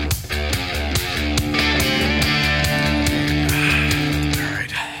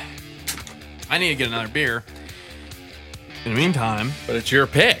 I need to get another beer. In the meantime... But it's your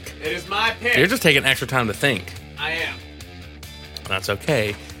pick. It is my pick. You're just taking extra time to think. I am. That's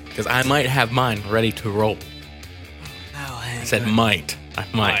okay, because I might have mine ready to roll. I said might. I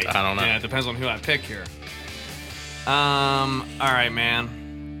might. I don't know. Yeah, it depends on who I pick here. All right,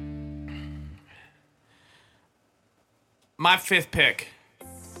 man. My fifth pick.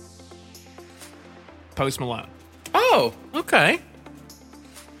 Post Malone. Oh, okay.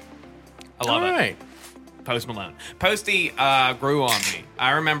 I love it. Post Malone. Posty grew on me.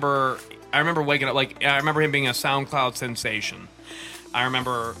 I remember waking up, I remember him being a SoundCloud sensation. I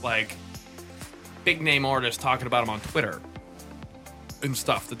remember, big name artists talking about him on Twitter and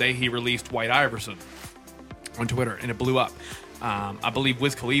stuff the day he released White Iverson on Twitter, and it blew up. I believe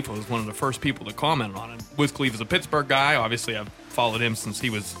Wiz Khalifa was one of the first people to comment on it. Wiz Khalifa's a Pittsburgh guy. Obviously, I've followed him since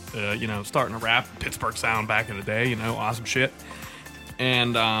he was, starting to rap. Pittsburgh sound back in the day, awesome shit.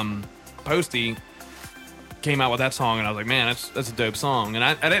 And Posty came out with that song, and I was like, man, that's a dope song. And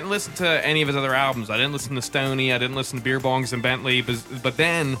I didn't listen to any of his other albums. I didn't listen to Stoney. I didn't listen to Beer Bongs and Bentley. But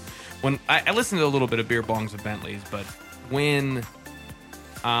then when I listened to a little bit of Beer Bongs and Bentleys, but when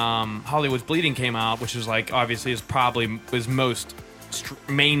Hollywood's Bleeding came out, which is like obviously is probably his most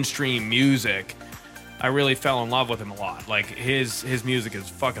mainstream music, I really fell in love with him a lot. Like his music is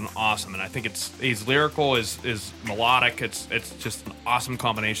fucking awesome, and I think he's lyrical, is melodic. It's just an awesome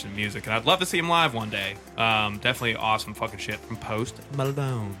combination of music, and I'd love to see him live one day. Definitely awesome fucking shit from Post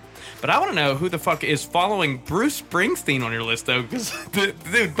Malone. But I want to know who the fuck is following Bruce Springsteen on your list though, because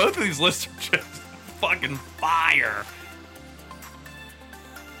dude, both of these lists are just fucking fire.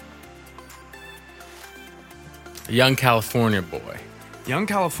 Young California Boy. Young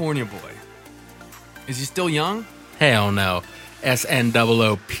California Boy. Is he still young? Hell no.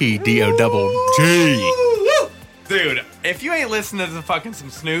 SNOOPDOGG. Dude, if you ain't listening to fucking some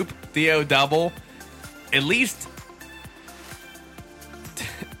Snoop, D-O double, at least...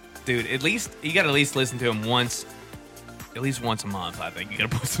 Dude, at least... You gotta at least listen to him once... At least once a month, I think. You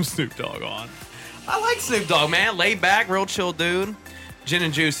gotta put some Snoop Dogg on. I like Snoop Dogg, man. Laid back, real chill dude. Gin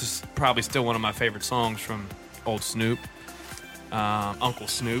and Juice is probably still one of my favorite songs from old Snoop. Uncle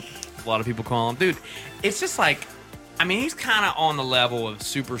Snoop. A lot of people call him. Dude, it's just like, I mean, he's kind of on the level of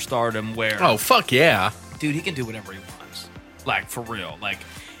superstardom where... Oh, fuck yeah. Dude, he can do whatever he wants. Like, for real. Like,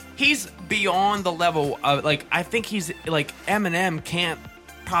 he's beyond the level of, like, I think he's, like, Eminem can't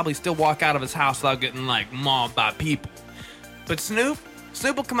probably still walk out of his house without getting, like, mobbed by people. But Snoop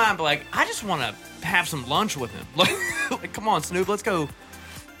will come out and be like, I just want to have some lunch with him. Like, come on, Snoop, let's go.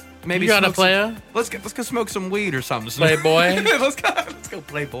 Maybe you got a player? Let's go smoke some weed or something. Playboy? let's go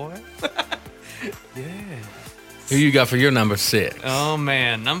Playboy. Yeah. Who you got for your number 6? Oh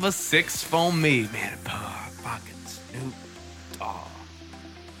man, number 6 for me, man. Fucking Snoop. Oh.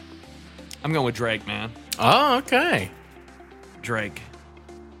 I'm going with Drake, man. Oh, okay. Drake.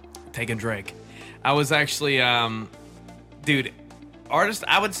 Taking Drake. I was actually, dude, artist.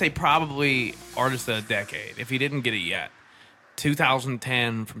 I would say probably artist of the decade if he didn't get it yet.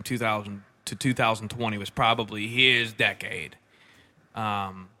 2010 from 2000 to 2020 was probably his decade.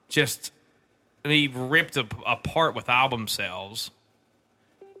 He ripped apart with album sales,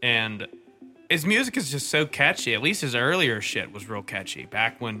 and his music is just so catchy. At least his earlier shit was real catchy.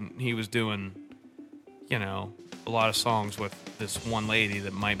 Back when he was doing, a lot of songs with this one lady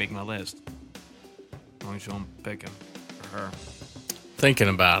that might make my list. As long as you don't pick him or her. Thinking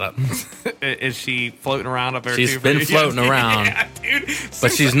about it. Is she floating around up there? She's been floating around. Yeah, dude.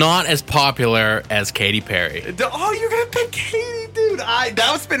 But she's not as popular as Katy Perry. Oh, you're going to pick Katy, dude. That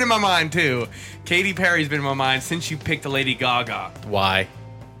was been in my mind, too. Katy Perry's been in my mind since you picked the Lady Gaga. Why?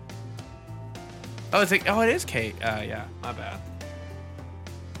 Oh, it is Kate. Yeah, my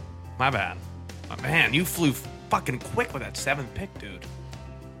bad. Man, you flew fucking quick with that 7th pick, dude.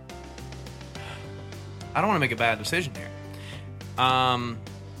 I don't want to make a bad decision here. Wow.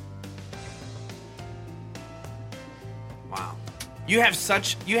 You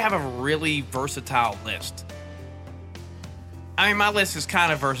have a really versatile list. I mean, my list is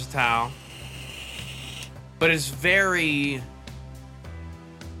kind of versatile, but it's very...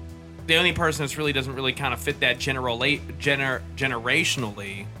 The only person that really doesn't really kind of fit that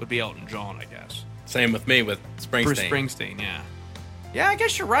generationally would be Elton John, I guess. Same with me with Springsteen. Bruce Springsteen, yeah. Yeah, I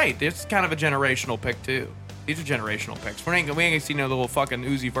guess you're right. It's kind of a generational pick, too. These are generational picks. We ain't gonna see no little fucking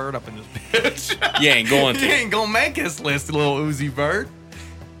Uzi Vert up in this bitch. You ain't going to. You ain't gonna make this list, little Uzi Vert.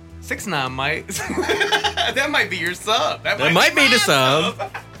 6ix9ine might. That might be your sub. That might be the sub.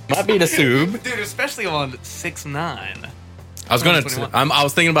 Might be the sub. Dude, especially on 6ix9ine. I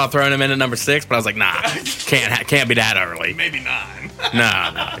was thinking about throwing him in at number 6, but I was like, nah, can't be that early. Maybe 9.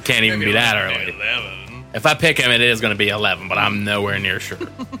 No, it can't even be that early. 11. If I pick him, it is going to be 11, but I'm nowhere near sure.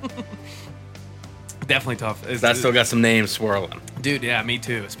 Definitely tough. I still got some names swirling. Dude, yeah, me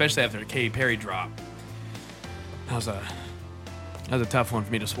too. Especially after a Katy Perry drop. That was a tough one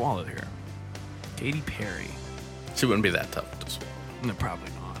for me to swallow here. Katy Perry. She wouldn't be that tough to swallow. No, probably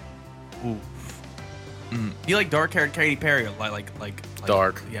not. Oof. You like dark-haired Katy Perry? Or like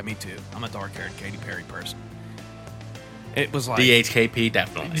dark? Yeah, me too. I'm a dark-haired Katy Perry person. It was like DHKP,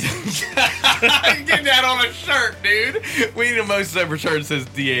 definitely. Get that on a shirt, dude. We need a most sober shirt that says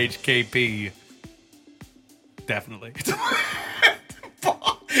DHKP. Definitely.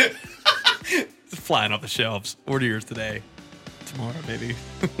 It's flying off the shelves. Order yours today. Tomorrow, maybe.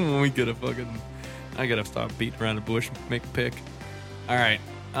 When we get a fucking... I gotta stop beating around the bush and make a pick. All right.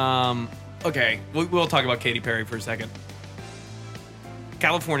 Okay. We'll talk about Katy Perry for a second.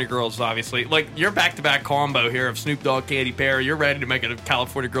 California Girls, obviously. Like, you're back-to-back combo here of Snoop Dogg, Katy Perry. You're ready to make it a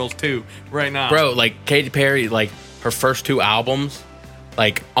California Girls 2 right now. Bro, like, Katy Perry, like, her first 2 albums,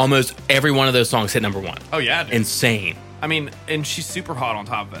 like, almost every one of those songs hit number 1. Oh, yeah, dude. Insane. I mean, and she's super hot on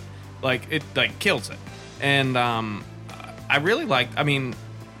top of it. Like, it, like, kills it. And, I really liked, I mean,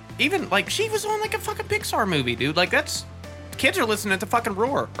 even, like, she was on, like, a fucking Pixar movie, dude. Like, that's, kids are listening to fucking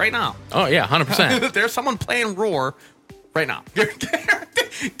Roar right now. Oh, yeah, 100%. There's someone playing Roar right now.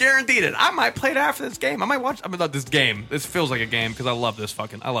 Guaranteed it. I might play it after this game. I might watch, I mean, not this game. This feels like a game because I love this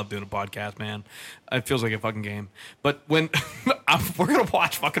fucking, I love doing a podcast, man. It feels like a fucking game. But when, we're going to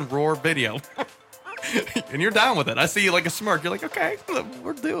watch fucking Roar video. And you're down with it. I see you like a smirk. You're like, okay,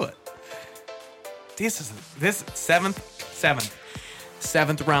 we'll do it. This seventh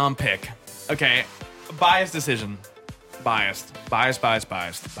round pick. Okay, biased decision. Biased.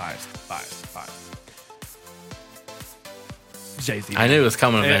 Jay-Z. I knew it was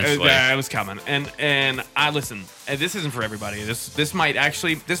coming eventually. It was coming. And I listen. This isn't for everybody. This might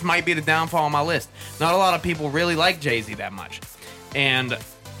be the downfall on my list. Not a lot of people really like Jay-Z that much, and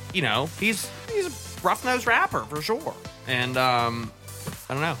you know he's a rough-nosed rapper for sure. And I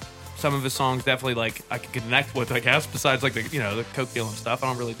don't know. Some of his songs definitely like I can connect with, I guess. Besides like the coke deal and stuff, I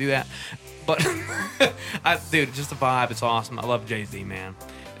don't really do that. But dude, just the vibe. It's awesome. I love Jay-Z, man.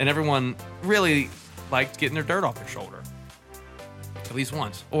 And everyone really liked getting their dirt off their shoulder, at least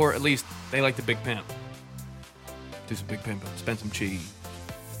once, or at least they like the big pimp. Do some big pimping, spend some cheese.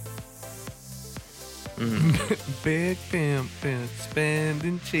 Big pimping,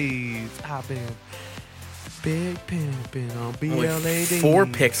 spending cheese. I've been big pimping on BLAD. 4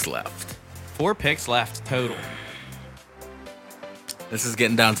 picks left. 4 picks left total. This is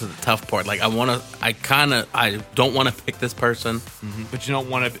getting down to the tough part. Like, I don't want to pick this person. But you don't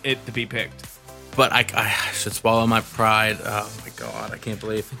want it to be picked. But I should swallow my pride. Oh, my God. I can't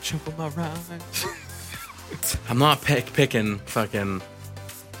believe it. Choke my ride. I'm not picking fucking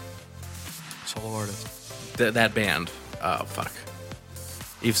solo artist. That band. Oh, fuck.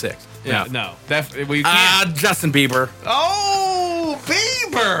 Eve 6. Yeah, no. We can't. Justin Bieber. Oh,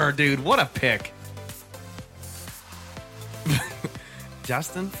 Bieber, dude. What a pick.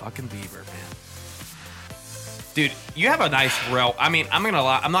 Justin fucking Bieber, man. Dude, you have a nice I mean, I'm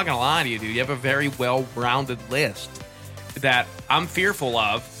not gonna lie to you, dude. You have a very well-rounded list that I'm fearful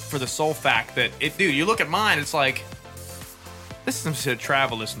of for the sole fact that dude, you look at mine, it's like this is some shit Trav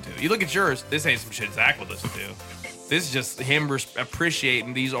will listen to. You look at yours, this ain't some shit Zach would listen to. This is just him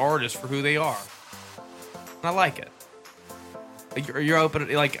appreciating these artists for who they are. And I like it. You're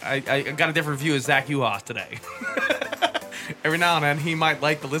open, like, I got a different view of Zach Uhas today. Every now and then, he might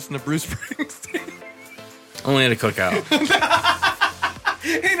like to listen to Bruce Springsteen. Only at a cookout.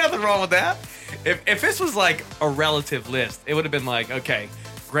 Ain't nothing wrong with that. If this was like a relative list, it would have been like, okay,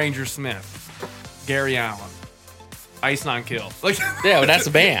 Granger Smith, Gary Allen, Ice Nine Kills. Like, yeah, but that's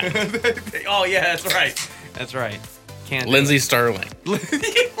a band. Oh yeah, that's right. That's right. Can't. Lindsey Sterling.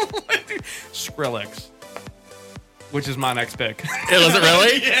 Skrillex. Which is my next pick. Was it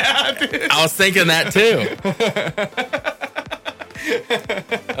really? Yeah, dude. I was thinking that too.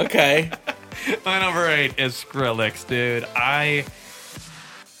 Okay. My number 8 is Skrillex, dude. I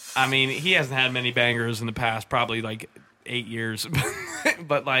mean, he hasn't had many bangers in the past, probably like 8 years.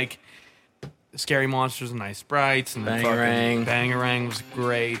 But like, Scary Monsters and Nice Sprites and Bangarang. Bangarang was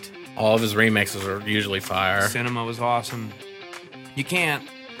great. All of his remixes are usually fire. Cinema was awesome. You can't.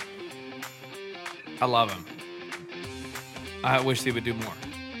 I love him. I wish he would do more.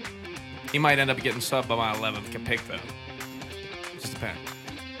 He might end up getting subbed by my 11th pick, though. Just depends.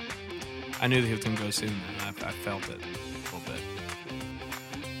 I knew that he was going to go soon, man. I felt it a little bit.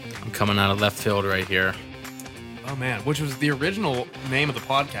 I'm coming out of left field right here. Oh, man. Which was the original name of the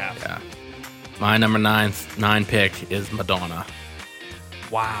podcast. Yeah. My number 9 pick is Madonna.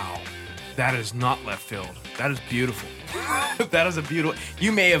 Wow. That is not left field. That is beautiful. That is a beautiful...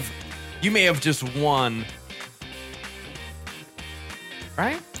 You may have just won...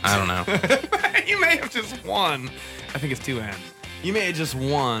 Right? I don't know. You may have just won. I think it's 2 ends. You may have just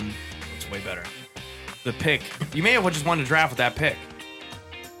won. It's way better. The pick. You may have just won the draft with that pick.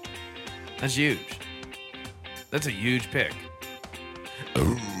 That's huge. That's a huge pick.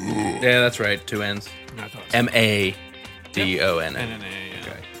 Yeah, that's right. 2 ends. I thought so. Madonna. NNA, yeah.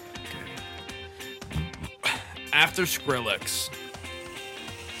 Okay. After Skrillex.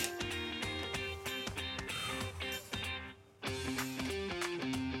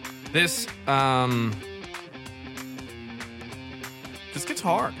 This gets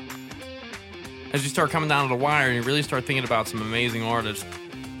hard. As you start coming down to the wire and you really start thinking about some amazing artists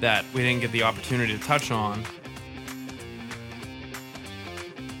that we didn't get the opportunity to touch on.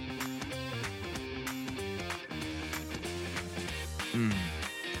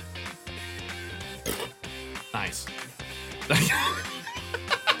 Nice.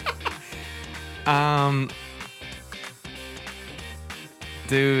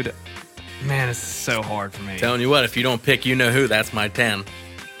 Dude, man, it's so hard for me. Telling you what, if you don't pick You Know Who, that's my 10.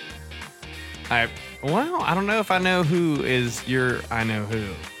 I don't know if I know who is your I Know Who.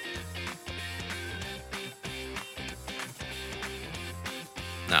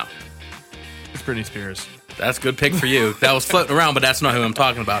 No. It's Britney Spears. That's a good pick for you. That was floating around, but that's not who I'm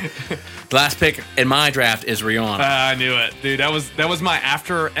talking about. The last pick in my draft is Rihanna. I knew it, dude. That was my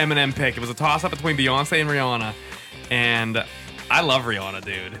after Eminem pick. It was a toss-up between Beyonce and Rihanna, and I love Rihanna,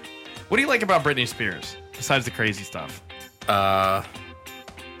 dude. What do you like about Britney Spears besides the crazy stuff?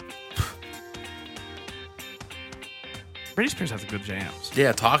 Britney Spears has good jams.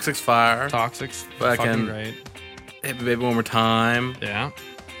 Yeah, Toxic's fire. Toxic's fucking great. Hey, Baby One More Time. Yeah.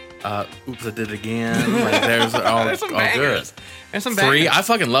 Oops, I Did It Again. Like, there's all good. There's some 3. bangers. I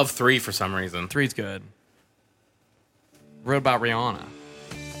fucking love 3 for some reason. 3's good. Wrote about Rihanna.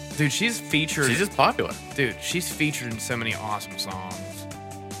 Dude, she's featured. She's just popular. Dude, she's featured in so many awesome songs.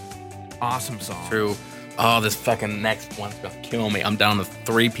 Awesome songs. True. Oh, this fucking next one's gonna kill me. I'm down to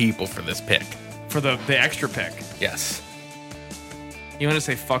 3 people for this pick. For the extra pick. Yes. You want to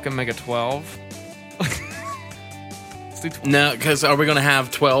say fucking Mega 12? Let's do 12. No, because are we going to have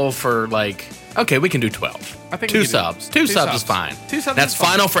 12 for like... Okay, we can do 12. I think 2 subs. 2 subs is fine. 2 subs That's is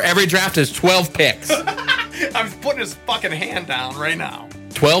fine. final for every draft is 12 picks. I'm putting his fucking hand down right now.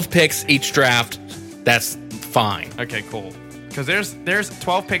 12 picks each draft. That's fine. Okay, cool. Because there's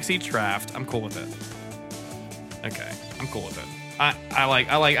 12 picks each draft. I'm cool with it. Okay, I'm cool with it. I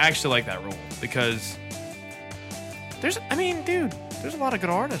actually like that rule because there's a lot of good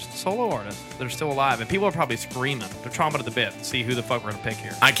artists, solo artists that are still alive, and people are probably screaming. They're chomping at the bit to see who the fuck we're gonna pick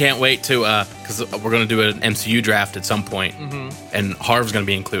here. I can't wait to because we're gonna do an MCU draft at some point, and Harv's gonna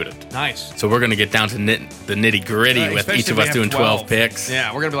be included. Nice. So we're gonna get down to the nitty gritty with each of us doing 12 picks.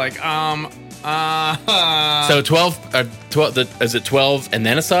 Yeah, we're gonna be like, So 12. Is it 12 and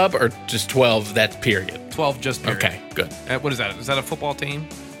then a sub, or just 12? That's period. 12 just period. Okay, good. What is that? Is that a football team?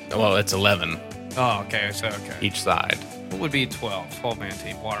 Well, it's 11 Oh, okay. So okay. each side. What would be 12? 12-man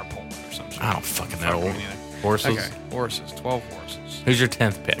team, water polo or something. I don't fucking know. Me neither. Horses. Okay, horses. 12 horses. Who's your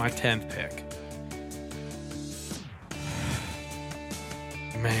 10th pick? My 10th pick.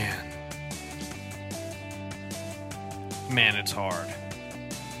 Man, it's hard.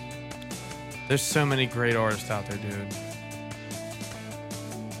 There's so many great artists out there, dude.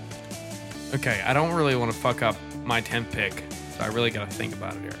 Okay, I don't really want to fuck up my 10th pick, so I really got to think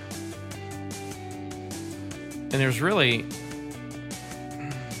about it here. And there's really...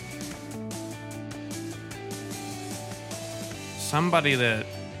 somebody that...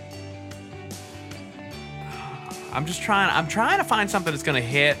 I'm trying to find something that's going to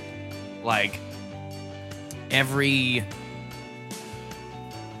hit, like, every...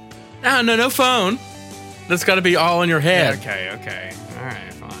 No phone. That's got to be all in your head. Yeah, okay. All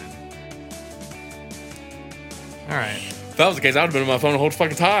right, fine. All right. If that was the case, I would have been on my phone the whole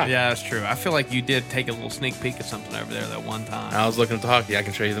fucking time. Yeah, that's true. I feel like you did take a little sneak peek at something over there that one time. I was looking at the hockey. I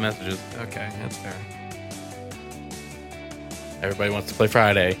can show you the messages. Okay, that's fair. Everybody wants to play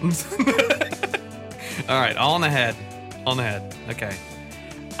Friday. All right, all on the head. On the head. Okay.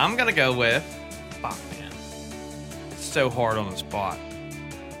 I'm going to go with... Fuck, man. It's so hard on the spot.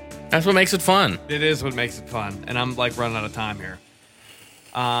 That's what makes it fun. It is what makes it fun. And I'm, like, running out of time here.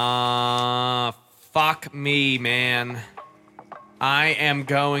 Fuck me, man. I am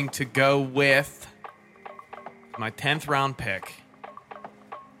going to go with my 10th round pick.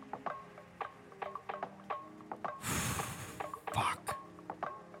 Fuck.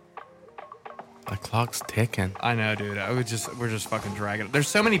 The clock's ticking. I know, dude. We're just fucking dragging it. There's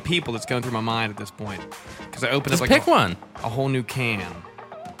so many people that's going through my mind at this point. Because I opened Just up like pick one. A whole new can.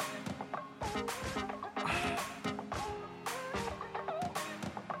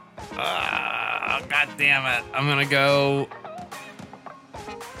 God damn it. I'm going to go...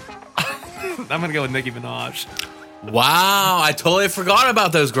 I'm going to go with Nicki Minaj. Wow, I totally forgot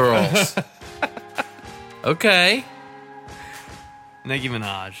about those girls. Okay. Nicki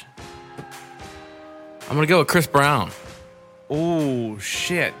Minaj. I'm going to go with Chris Brown. Oh,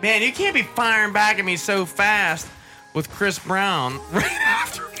 shit. Man, you can't be firing back at me so fast with Chris Brown right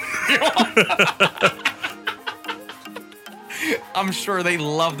after me. I'm sure they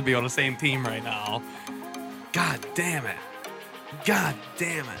love to be on the same team right now. God damn it. God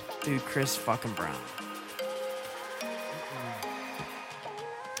damn it. Dude, Chris fucking Brown.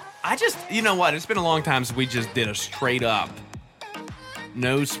 You know what? It's been a long time since we just did a straight up,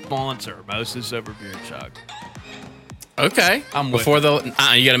 no sponsor, mostly sober beer chug. Okay. I'm with Before you got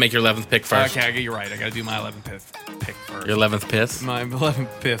to make your 11th pick first. Okay, you're right. I got to do my 11th pick first. Your 11th piss? My 11th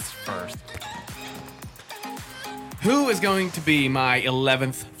pick first. Who is going to be my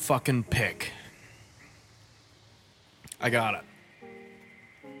 11th fucking pick? I got it.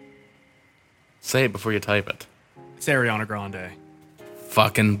 Say it before you type it. It's Ariana Grande.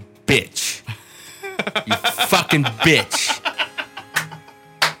 Fucking bitch. You fucking bitch.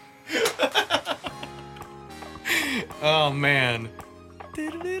 Oh, man.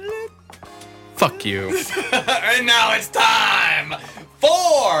 Fuck you. And now it's time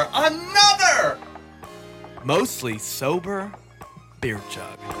for another mostly sober beer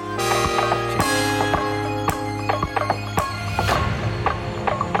chug.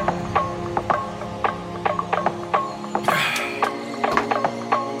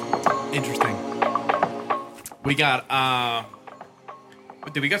 Interesting. We got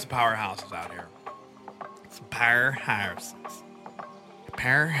we got some powerhouses out here. Some powerhouses.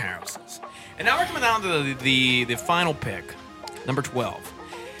 And now we're coming down to the final pick, number 12.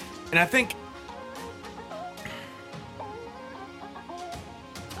 And I think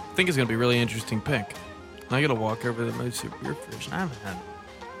it's going to be a really interesting pick. I got to walk over to the Moose Beer Fridge. I haven't had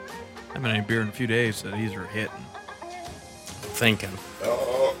any beer in a few days, so these are hitting. Thinking.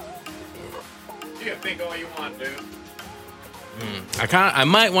 You can think all you want, dude. I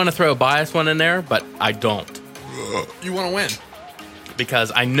might want to throw a biased one in there, but I don't. You want to win.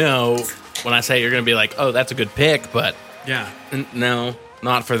 Because I know when I say you're going to be like, oh, that's a good pick, but yeah, no,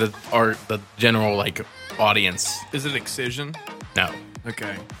 not for the general like audience. Is it Excision? No.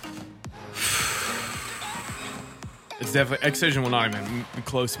 Okay. It's definitely Excision will not even be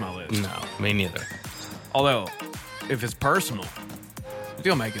close to my list. No, me neither. Although, if it's personal,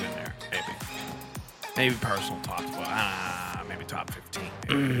 you'll make it in there. Maybe personal top 12. Maybe top 15.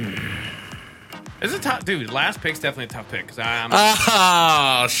 Maybe. Is it top, dude? Last pick's definitely a tough pick because I'm.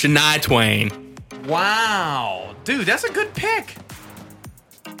 Oh, Shania Twain. Wow, dude, that's a good pick.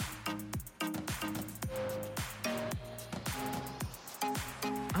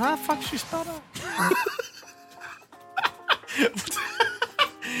 How the fuck she spelled out?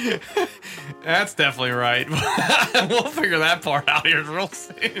 That's definitely right. We'll figure that part out here real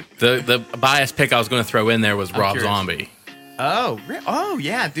soon. The biased pick I was going to throw in there was Rob Zombie. Oh,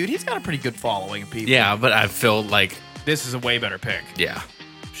 yeah, dude. He's got a pretty good following of people. Yeah, but I feel like this is a way better pick. Yeah.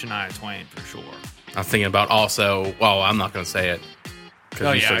 Shania Twain, for sure. I was thinking about also, well, I'm not going to say it.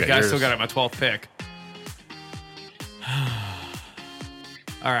 Oh, yeah, I still got it, my 12th pick.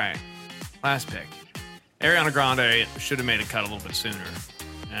 All right, last pick. Ariana Grande should have made a cut a little bit sooner.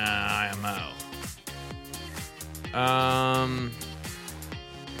 IMO.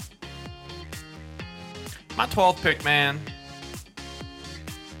 My 12th pick, man.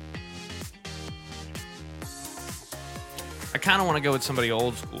 I kind of want to go with somebody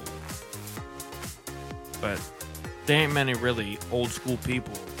old school. But there ain't many really old school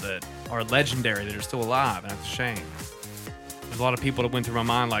people that are legendary that are still alive, and that's a shame. There's a lot of people that went through my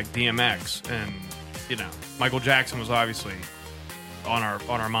mind like DMX, and, you know, Michael Jackson was obviously on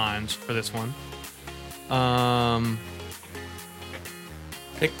our minds for this one.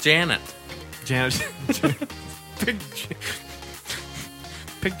 Pick Janet.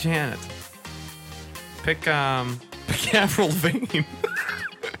 Pick Janet. Pick Avril Lavigne.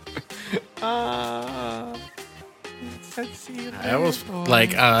 That was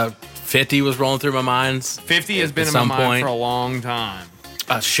like 50 was rolling through my mind. 50 has been in my mind for a long time.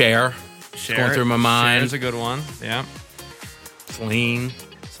 Cher going through my mind. Cher's a good one. Yeah. Celine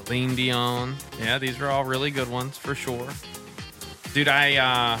Dion. Yeah, these are all really good ones for sure. Dude,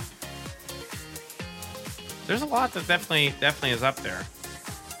 there's a lot that definitely is up there.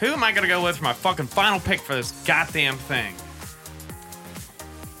 Who am I gonna go with for my fucking final pick for this goddamn thing?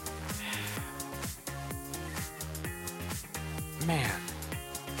 Man,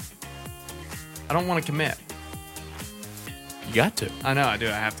 I don't want to commit. You got to. I know I do.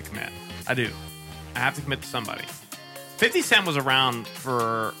 I have to commit. I do. I have to commit to somebody. 50 Cent was around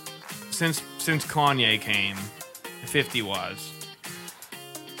for since Kanye came. 50 was.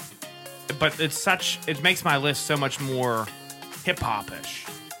 But it makes my list so much more hip hop-ish.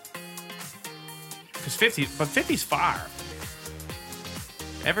 Because 50's fire.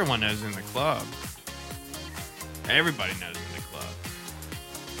 Everyone knows in the club. Everybody knows in the club.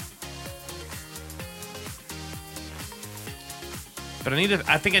 But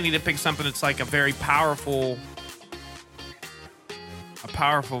I think I need to pick something that's like a very powerful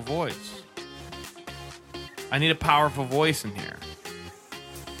voice. I need a powerful voice in here.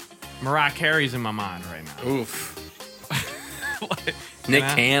 Mariah Carey's in my mind right now. Oof. Nick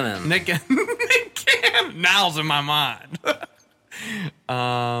Cannon. Nick Cannon. Now's in my mind.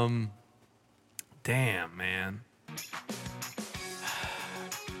 Damn, man.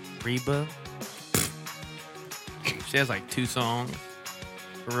 Reba. She has like 2 songs.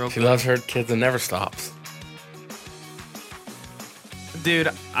 She loves her kids and never stops. Dude,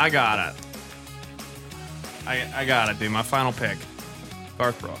 I got it. I got it, dude. My final pick.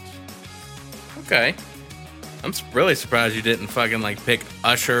 Garth Brooks. Okay. I'm really surprised you didn't fucking like pick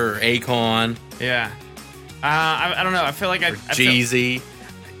Usher or Akon. Yeah. I don't know. I feel like Jeezy.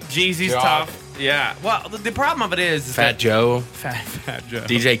 Jeezy's tough. Yeah. Well, the problem of it is Fat Joe. Fat Joe.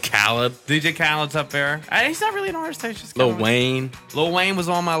 DJ Khaled. DJ Khaled's up there. He's not really an artist. He's just Lil Wayne. Lil Wayne was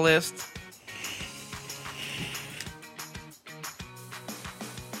on my list.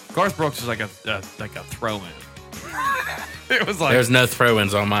 Garth Brooks is like a throw-in. It was like there's no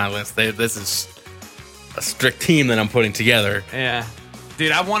throw-ins on my list. This is a strict team that I'm putting together. Yeah.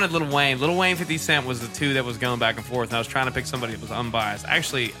 Dude, I wanted Lil Wayne. Lil Wayne, 50 Cent was the 2 that was going back and forth, and I was trying to pick somebody that was unbiased.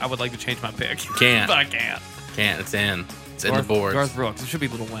 Actually, I would like to change my pick. You can't. But I can't. Can't. It's in. It's in the board. Garth Brooks. It should be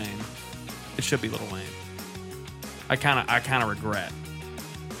Lil Wayne. It should be Lil Wayne. I kind of regret.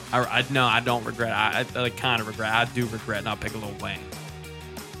 No, I don't regret. I kind of regret. I do regret not picking Lil Wayne.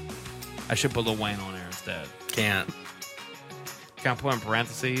 I should put Lil Wayne on there instead. Can't. Can I put in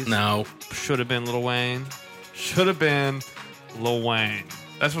parentheses? No. Should have been Lil Wayne. Should have been Lil Wayne.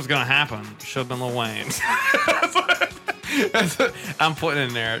 That's what's going to happen. Should have been Lil Wayne. That's what I'm putting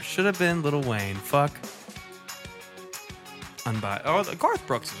in there. Should have been Lil Wayne. Fuck. Unbiased. Oh, Garth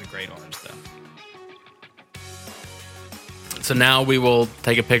Brooks is a great artist, though. So now we will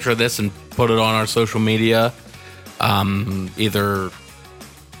take a picture of this and put it on our social media. Either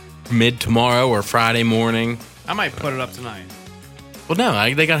mid tomorrow or Friday morning. I might put it up tonight. Well, no,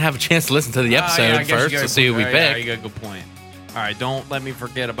 they got to have a chance to listen to the episode first to see who we pick. Yeah, you got a good point. All right, don't let me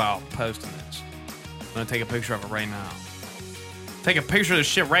forget about posting this. I'm going to take a picture of it right now. Take a picture of this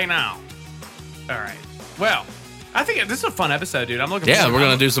shit right now. All right. Well, I think this is a fun episode, dude. I'm looking forward. Yeah, we're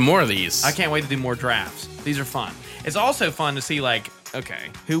going to do some more of these. I can't wait to do more drafts. These are fun. It's also fun to see, like, okay,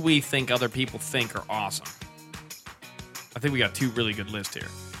 who we think other people think are awesome. I think we got 2 really good lists here.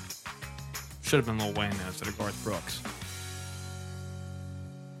 Should have been Lil Wayne though, instead of Garth Brooks.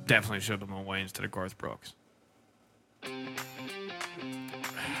 Definitely should have been Lil Wayne instead of Garth Brooks.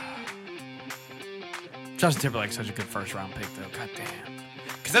 Justin Timberlake's such a good first round pick though. God damn.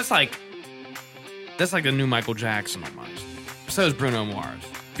 Because that's like the new Michael Jackson almost. So is Bruno Mars.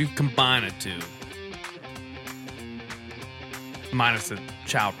 If you combine the 2, minus the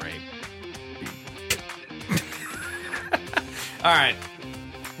child rape. All right.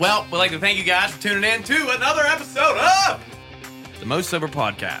 Well, we'd like to thank you guys for tuning in to another episode of The Most Sober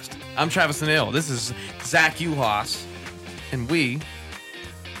Podcast. I'm Travis Anil. This is Zach Uhas. And we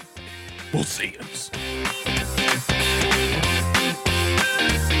will see you.